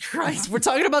 Jesus Christ, we're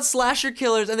talking about slasher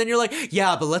killers, and then you're like,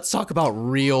 yeah, but let's talk about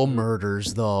real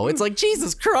murders though. It's like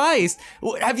Jesus Christ.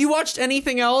 Have you watched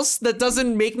anything else that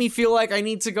doesn't make me feel like I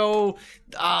need to go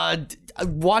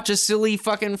watch a silly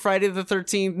fucking Friday the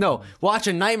 13th? No, watch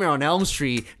a Nightmare on Elm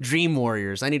Street, Dream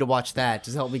Warriors. I need to watch that.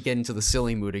 Just help me get into the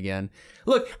silly mood again.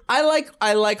 Look, I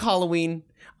like Halloween.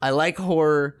 I like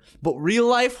horror, but real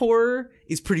life horror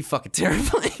is pretty fucking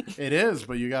terrifying. It is,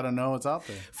 but you got to know it's out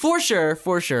there. For sure.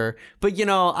 But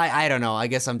I don't know. I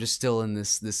guess I'm just still in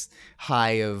this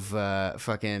high of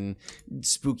fucking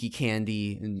spooky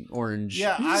candy and orange.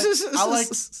 Yeah, I like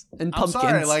and pumpkins. I'm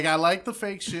sorry, like I like the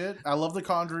fake shit. I love the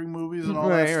Conjuring movies and all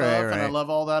that stuff, and I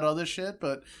love all that other shit.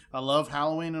 But I love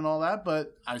Halloween and all that.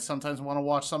 But I sometimes want to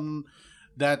watch something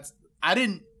that I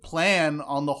didn't plan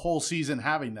on the whole season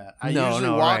having that. I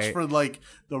usually watch for like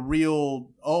the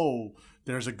real,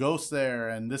 there's a ghost there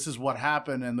and this is what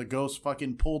happened and the ghost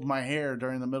fucking pulled my hair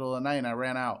during the middle of the night and I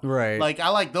ran out. Right. Like I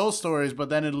like those stories, but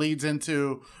then it leads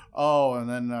into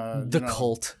the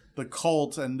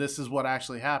cult and this is what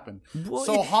actually happened. Well,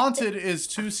 so Haunted is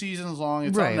 2 seasons long.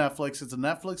 It's on Netflix. It's a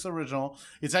Netflix original.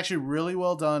 It's actually really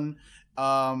well done.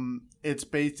 It's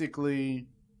basically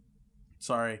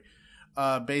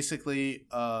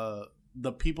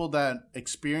the people that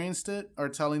experienced it are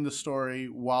telling the story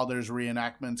while there's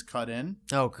reenactments cut in.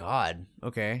 Oh God.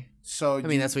 Okay. So I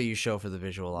mean that's what you show for the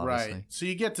visual, obviously. Right. So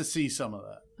you get to see some of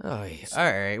that. Oh yeah.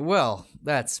 All right. Well,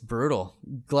 that's brutal.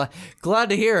 Glad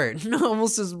to hear it.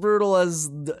 Almost as brutal as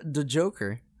the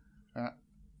Joker.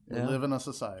 We live in a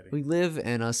society. We live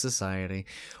in a society.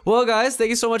 Well, guys, thank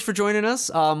you so much for joining us.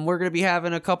 We're going to be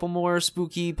having a couple more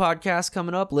spooky podcasts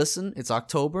coming up. Listen, it's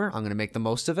October. I'm going to make the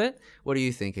most of it. What do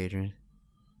you think, Adrian?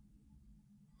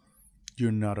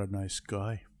 You're not a nice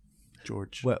guy,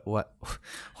 George. What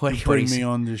you bring me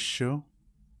on this show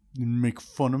and make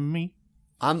fun of me?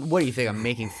 What do you think? I'm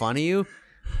making fun of you?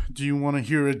 Do you want to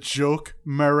hear a joke,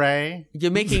 Murray?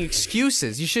 You're making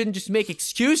excuses. You shouldn't just make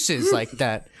excuses like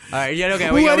that. All right, yeah, okay.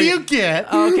 What do you get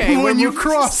when you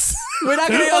cross We're not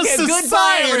going to... Okay,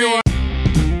 goodbye, everyone.